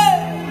tutwe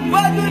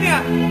kwa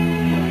dunia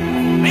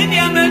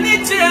media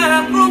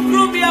menitia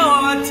kukrubia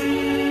wati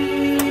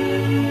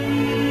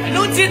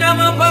enuti na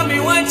mapami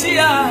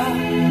wachia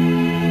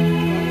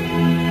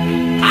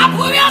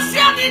hapo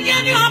yasia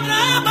nijeni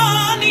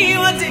wabnabani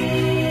wati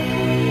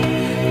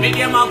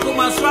media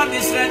makuma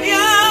swadi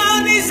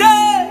srediani se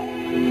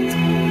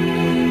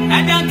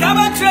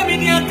ejankaba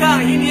trebinia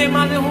kahini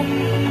emanehu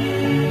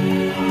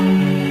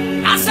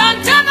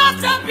Asantana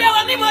tapia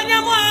wani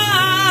manyamwa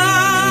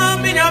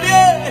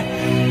minyabe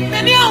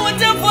meni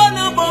awate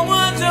fona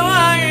bomwaze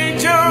wa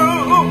injo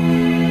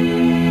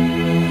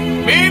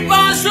mi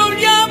pasu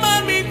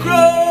nyama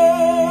mikro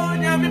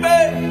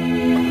nyamibe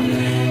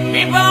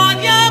mi pa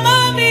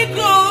nyama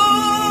mikro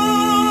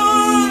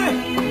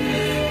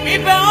mi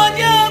pa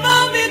nyama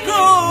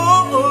mikro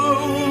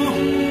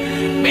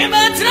mi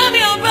matra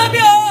mi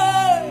obabio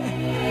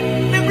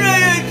mi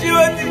breye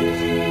jiwati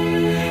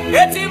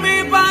eti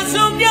mi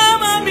pasu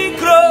nyama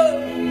mikro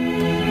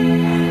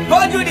po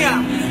junior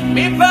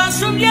mi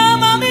pasu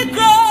nyama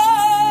mikro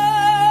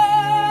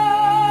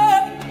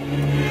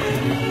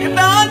mi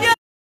pa nyama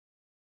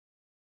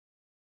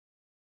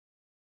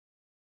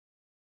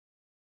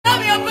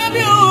mi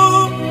obabio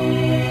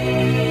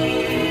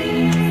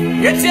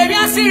eti mi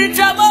asiri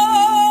chabo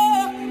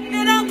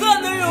nina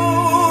kono yo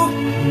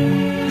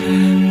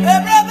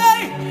ebrebe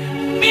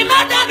mi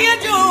madami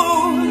ejo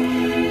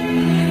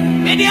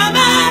mi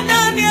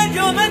diamanda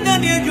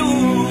Medanieju,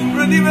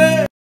 Brodibe.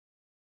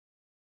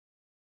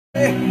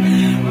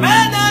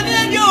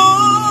 Medanieju,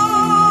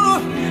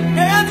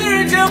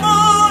 Edirjamo.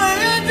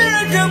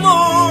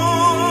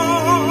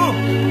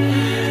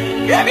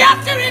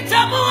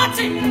 Yebiasiritamu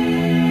ati.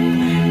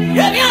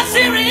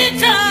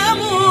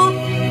 Yebiasiritamu.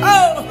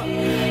 Oh,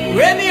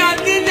 when you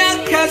didn't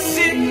catch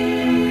it,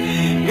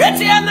 yet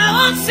you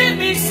never see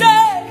me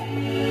say.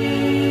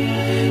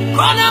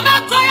 Kona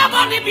makoya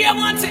boni biya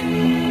wanting.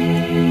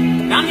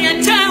 Nami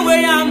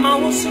etewe ya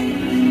mauso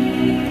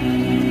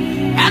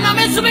Ena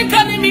mesumi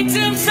kani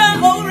mitim sa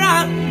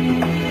ora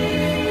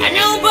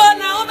Anya ubo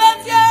na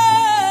ubetie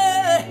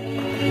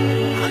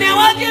Anya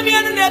waje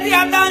mienu nebi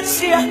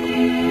adansia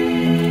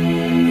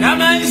Na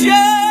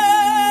manje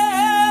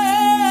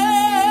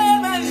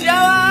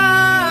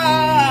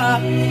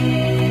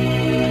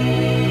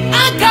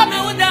Anka me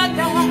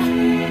udada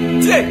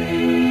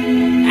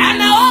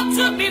Ena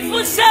otu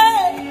bifuse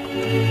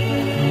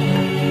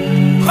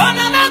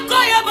Kona na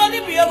koya boni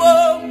biabo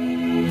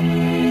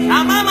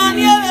Amama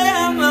niele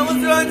ma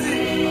uzoti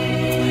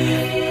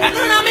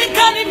Anuna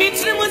mikani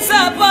mitri musa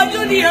po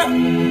dunia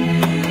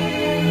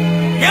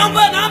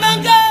Yomba na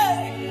manga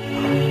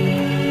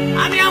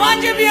Ami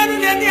awaje bienu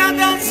nedi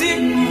adansi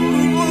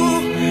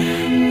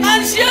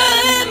Anshe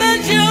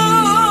mejo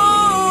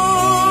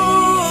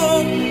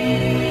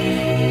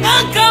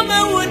Anka me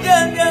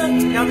udenda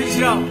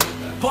Yamisha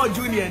Po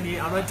Junior ni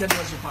anointed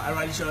worship I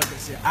really sure to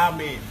say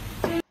amen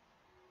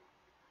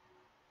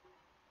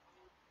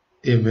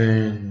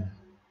Amen.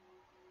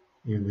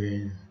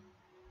 Amen.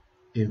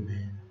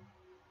 Amen.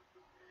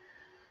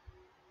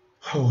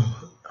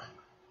 Oh,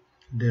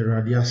 the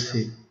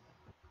radiasi.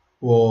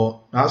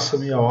 Well, that's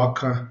me a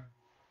waka.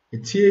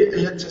 It's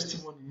a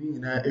testimony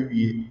na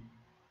ewie.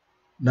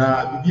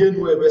 Na bibie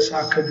no ebe sa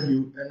aka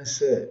bio ene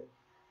se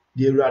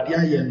the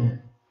radia ye no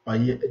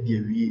aye de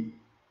awie.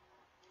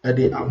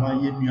 Ede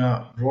amaye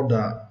nua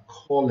brother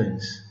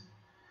Collins.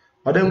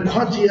 But then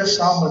kwaje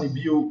sa amane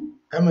bio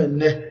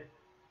emenne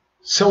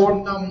se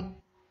wonam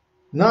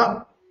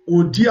na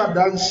odi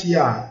adanse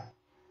a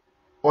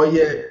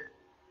oye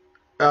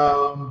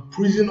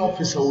prison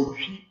officer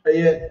otwi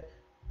eye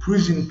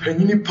prison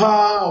panyini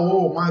pa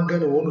wo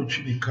magane wono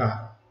twi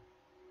bika.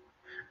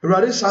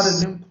 Awurade saa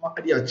de ne nkwa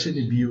de akyɛ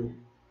ne bio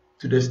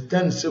to the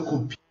extent sɛ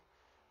kɔpi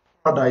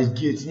paradise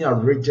gate ne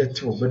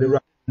areject wo bɛde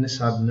awurade ne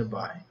saa de ne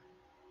bae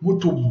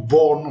moto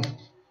bɔɔ no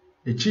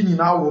n'akyi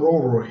nyinaa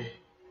worɔworɔe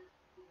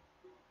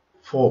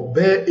for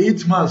bɛyɛ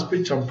 8 months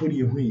picture mpo ne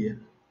yɛhu yɛ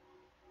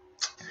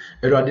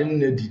awurade ne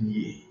na di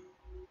nie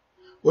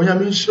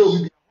onyame nhyira wo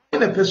bi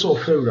na pɛ sɛ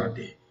ɔfɛ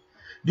awurade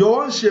deɛ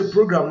ɔnhyɛ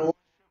program no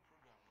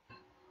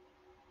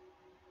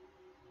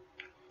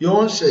deɛ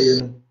ɔnhyɛ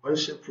yɛ no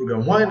ɔnhyɛ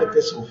program why na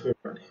pɛ sɛ ɔfɛ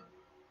awurade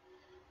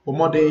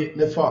Omode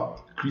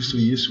nefa Kristo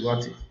Yesu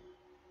ate.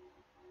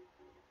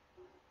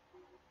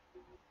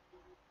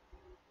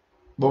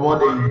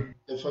 Bomode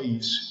nefa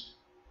Yesu.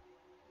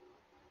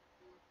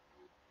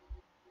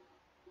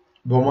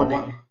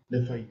 Bomode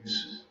nefa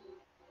Yesu.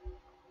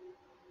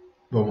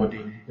 Bomode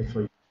nefa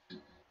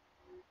Yesu.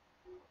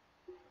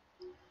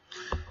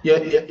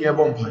 Yeah,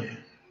 bompaye.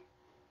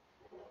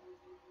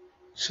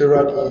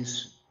 Seradi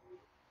Yesu.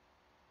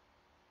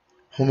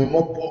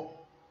 Homemopo.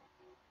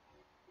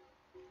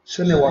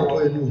 Sene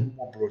wato enu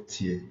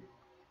mobrotie.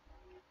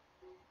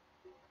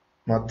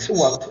 Mate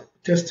wat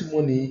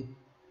testimony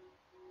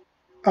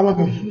ama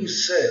me hu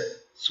se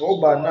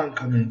so ba na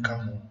nka me nka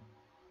ho.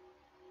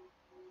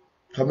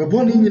 Ka me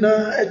boni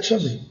nyina eche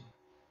me.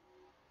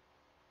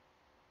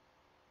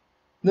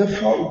 Na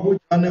fa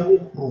oboja na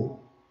hokro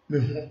me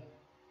hu.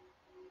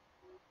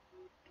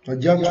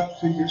 Agya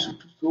to Yesu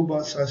Kristo ba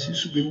asase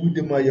so be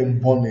wude ma ye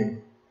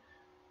mbone.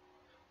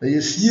 Na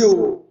yesie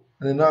o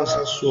na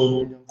nansa so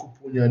no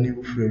Nyankopon nya ne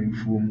ofra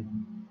wifuo mu.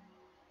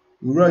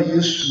 Ura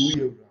Yesu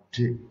ye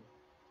wrate.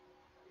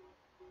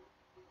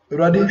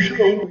 Awurade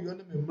nhwere wo yo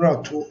ne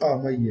mmrato a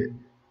maye.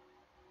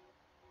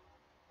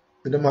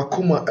 Ede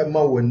makoma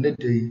ema wo ne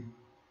dei.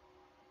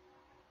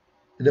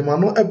 Ede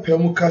mano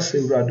epem ka se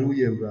awurade wo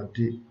ye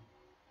awurade.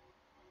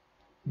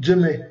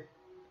 Jeme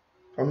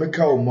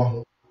ameka wo ma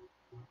ho.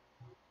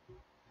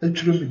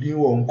 Etwere me din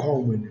wo nkwa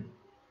wo mani.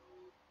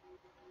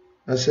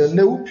 Na se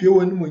ne wo pie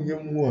wani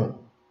monyam mu a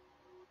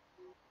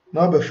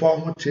na befa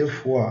ho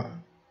tefo a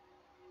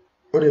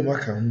o de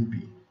maka ho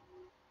bi.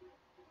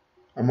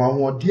 Ama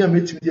ho odi a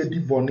metimi de di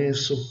bone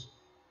so.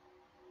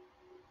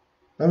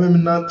 Na me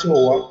nante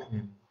o wa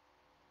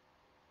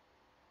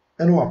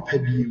ene wa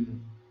padie mu.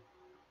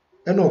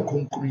 Ene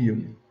okonkuru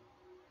mu.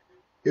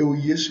 Ewo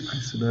Yesu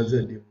Kristo na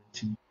zade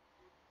muti.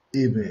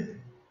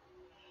 Amen.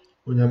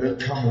 Onyame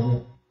ka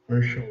mo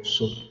nhwe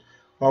so.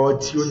 Wa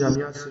wati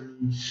onyame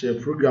asem share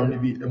program ni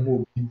bi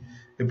emo bi.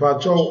 E pa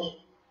cho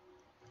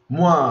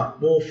mo a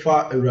mo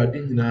fa awurade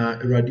nyina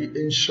awurade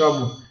enhyira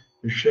mo.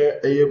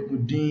 Hwɛ eye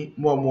mudin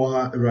mo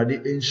ha awurade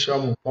enhyira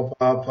mo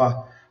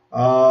papa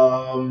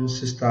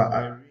sister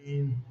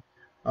Irene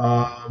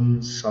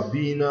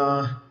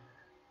Sabina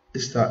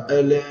Sister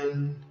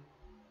Ellen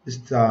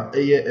Sister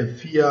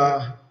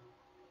Efia,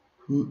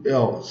 who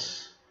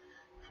else?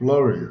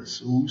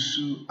 Florence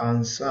Usu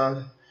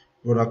Ansa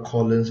Brother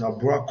Collins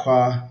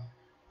Abrakwa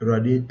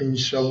awurade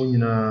enhyira mo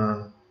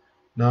nyina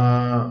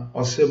na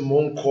ose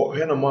monko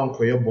he na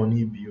manko ye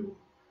boni bio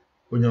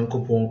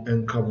onyankopon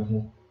enka mo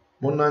ho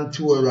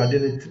monanti wo awurade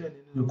ne trene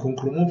ne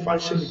konkromo fa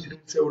hye ne tirim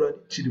se awurade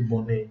chiri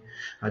bone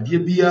ade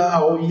bia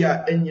a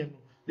oya enye no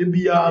de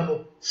bia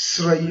no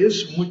sra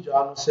Yesu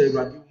mogya no se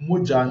awurade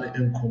mogya ne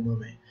enkoma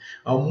me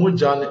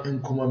mogya ne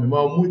enkoma me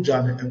ma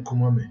mogya ne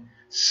enkoma me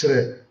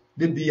sre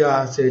de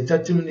bia se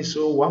 30 minutes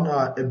so one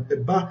hour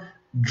eba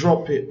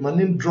drop it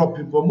manin drop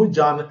it bo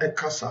mogya ne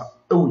ekasa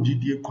e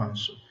wogidie kwan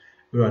so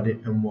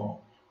awurade emmo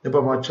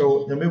eba ma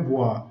chew nyame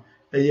boa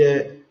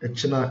eye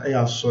echina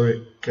eya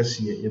sorry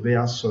kesiye ye be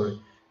ya sorry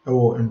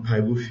ewo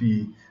empaibo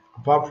fi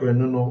apart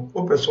from no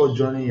opeso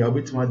journey ya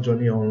obitima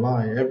journey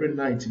online every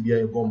night bia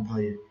ye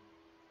bompaye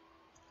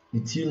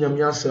iti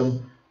nyame asem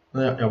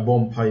na ya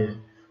bompaye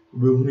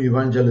obehunu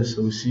evangelist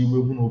osi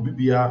obehunu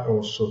obibia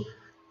also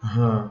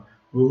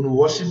obehunu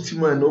worship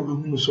team na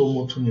obehunu so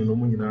moto ne no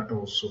nyina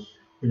also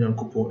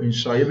onyankopon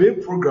insha ye be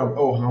program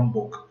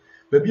Hamburg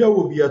baby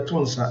will be at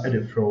onsa at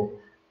the floor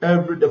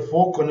every the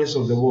 4 corners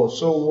of the world.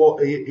 So war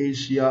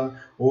Asia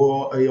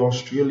or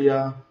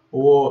Australia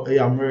or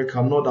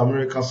America, North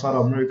America,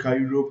 South America,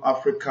 Europe,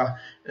 Africa,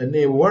 and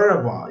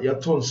wherever your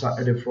tones are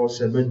at the floor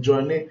said, but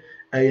journey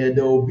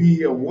there will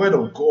be a word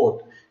of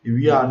God. If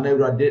we are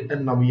never dead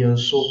and now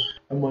so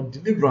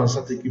deliverance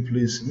that take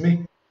place.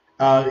 Me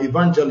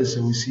evangelist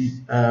we see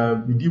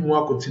medi mu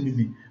akotini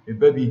bi me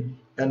baby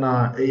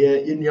na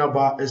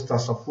enuaba Esther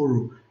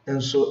Saforo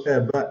enso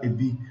eba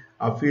ebi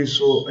afi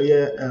so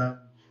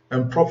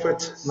and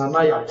prophet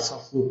Nanaya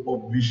Safo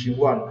of Vision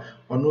 1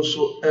 and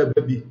also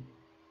baby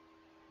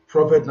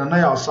prophet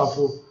Nanaya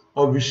Safo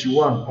of Vision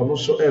 1 and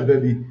also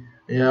baby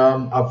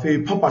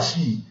afi Papa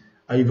Shi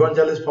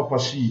evangelist Papa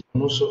Shi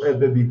and also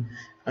baby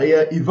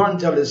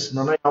evangelist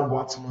Nanaya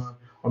Boatman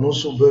and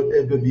also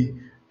baby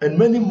and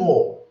many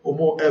more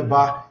omo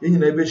eba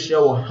yin ebe share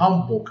wɔ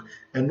Hamburg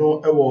and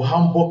no ɛwɔ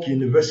Hamburg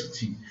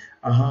University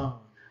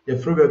your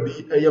friend be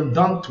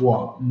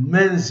Dantua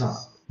Menza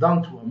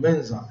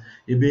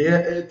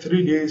ebe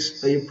 3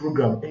 days a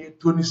program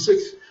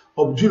 26th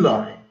of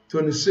July to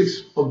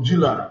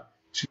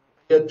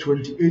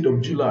 28th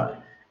of July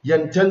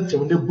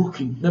Yantentem the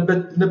booking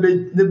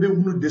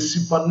nebe the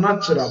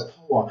supernatural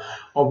power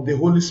of the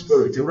Holy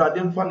Spirit.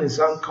 Radin fan is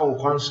so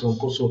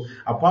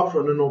apart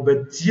from no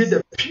but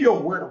the pure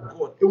word of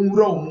God.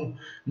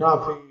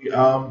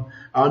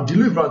 Now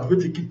deliverance will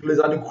take place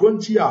and the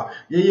frontier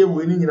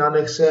winning in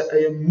annex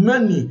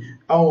many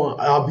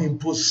have been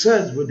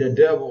possessed with the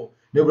devil.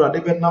 They were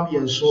never now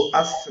and so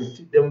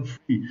set them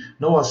free.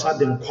 Now I saw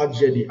them quite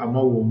jelly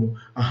amawomu.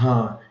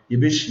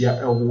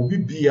 Yebishia will be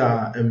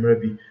bia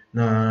emrebi.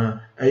 Na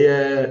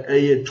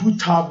a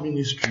two-tab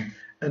ministry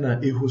and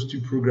a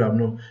hosting program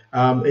no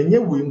and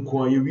yet we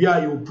inquire we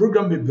are your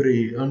program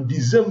be on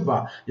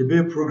December you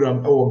be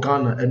program our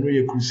Ghana and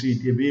we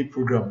crusade you be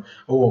program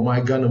our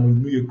my Ghana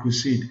we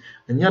crusade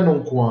and ya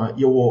no kwa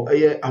your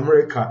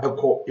America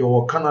echo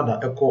your Canada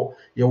echo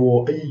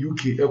your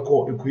UK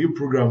echo echo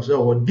programs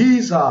so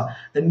these are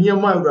and near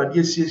my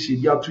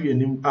radiation dia to your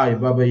name I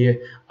baba ye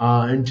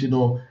and you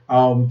know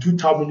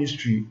two-tab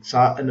ministry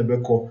sa and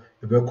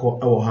ebeko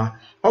ewo ha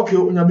okay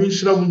onyame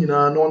nhyira mu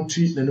nyina no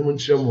nti nanim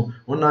nhyira mu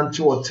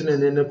wonante wotene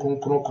ne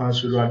konkron kwan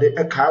so ruade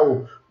eka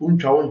wo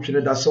untwa wo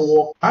ntwene da se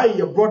wo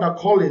your brother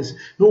Collins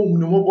no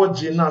hunu mo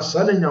boje na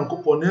sa na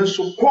nyankopon ne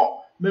so kɔ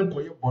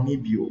menkoye bone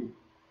bio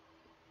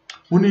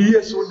woni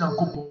yeso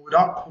nyankopon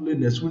without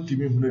holiness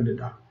wontimi hunu ne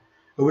da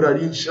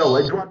ewurade nhyira wo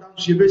adwo adam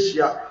so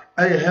yebehia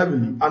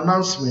heavenly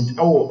announcement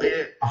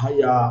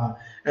ahaya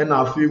and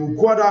afi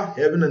ukwada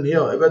heaven and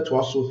hell ebe to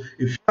aso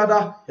if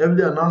other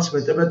heavenly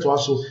announcement ebe to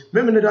aso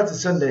memene that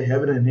send the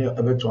heaven and hell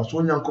ebe to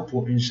aso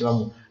nyankopon nhyira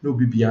mo no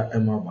bibia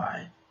ema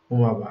bye